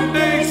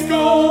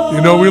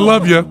 You know we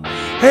love you.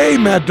 Hey,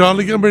 Matt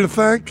Donnelly, anybody to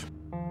thank?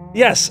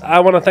 Yes, I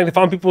want to thank the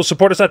fine people who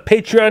support us at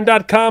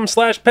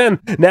patreon.com/Penn.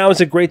 Now is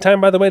a great time,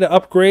 by the way, to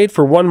upgrade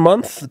for 1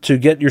 month to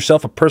get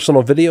yourself a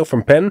personal video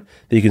from Penn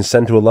that you can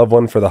send to a loved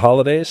one for the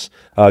holidays.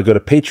 Go to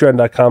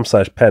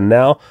patreon.com/Penn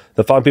now.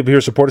 The fine people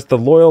here support us at the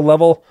loyal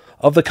level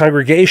of the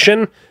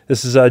congregation.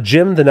 This is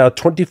Jim, the now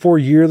 24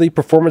 yearly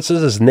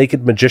performances as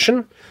Naked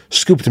Magician,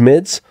 Scooped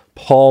Mids,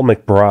 Paul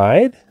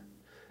McBride,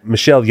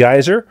 Michelle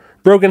Geiser,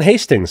 Brogan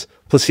Hastings,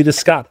 Placido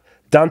Scott,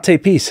 Dante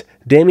Peace,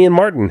 Damian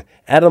Martin,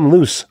 Adam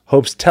Luce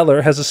hopes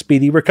Teller has a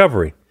speedy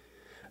recovery.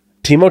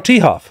 Timo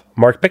Tehoff,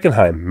 Mark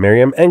Pickenheim,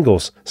 Miriam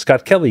Engels,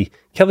 Scott Kelly,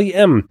 Kelly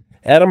M.,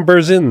 Adam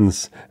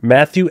Berzins,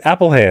 Matthew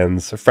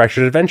Applehands,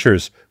 Fractured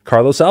Adventures,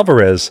 Carlos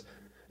Alvarez,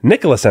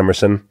 Nicholas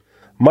Emerson,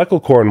 Michael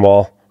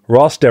Cornwall,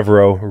 Ross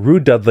Devereaux, Rue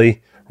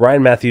Dudley,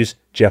 Ryan Matthews,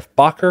 Jeff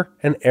Bacher,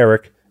 and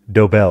Eric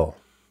Dobell.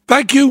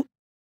 Thank you.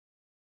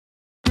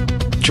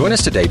 Join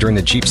us today during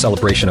the Jeep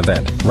Celebration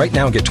event. Right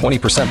now, get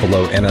 20%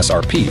 below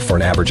MSRP for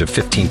an average of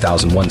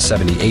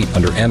 $15,178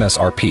 under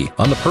MSRP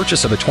on the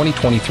purchase of a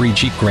 2023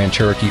 Jeep Grand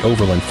Cherokee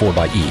Overland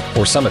 4xE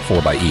or Summit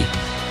 4xE.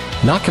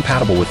 Not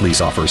compatible with lease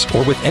offers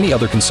or with any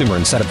other consumer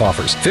incentive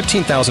offers.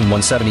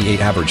 $15,178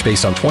 average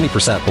based on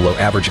 20% below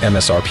average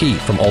MSRP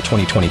from all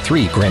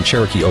 2023 Grand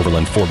Cherokee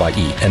Overland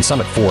 4xE and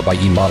Summit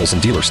 4xE models in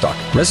dealer stock.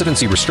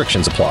 Residency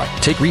restrictions apply.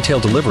 Take retail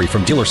delivery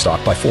from dealer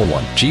stock by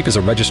 4/1. Jeep is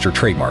a registered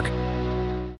trademark.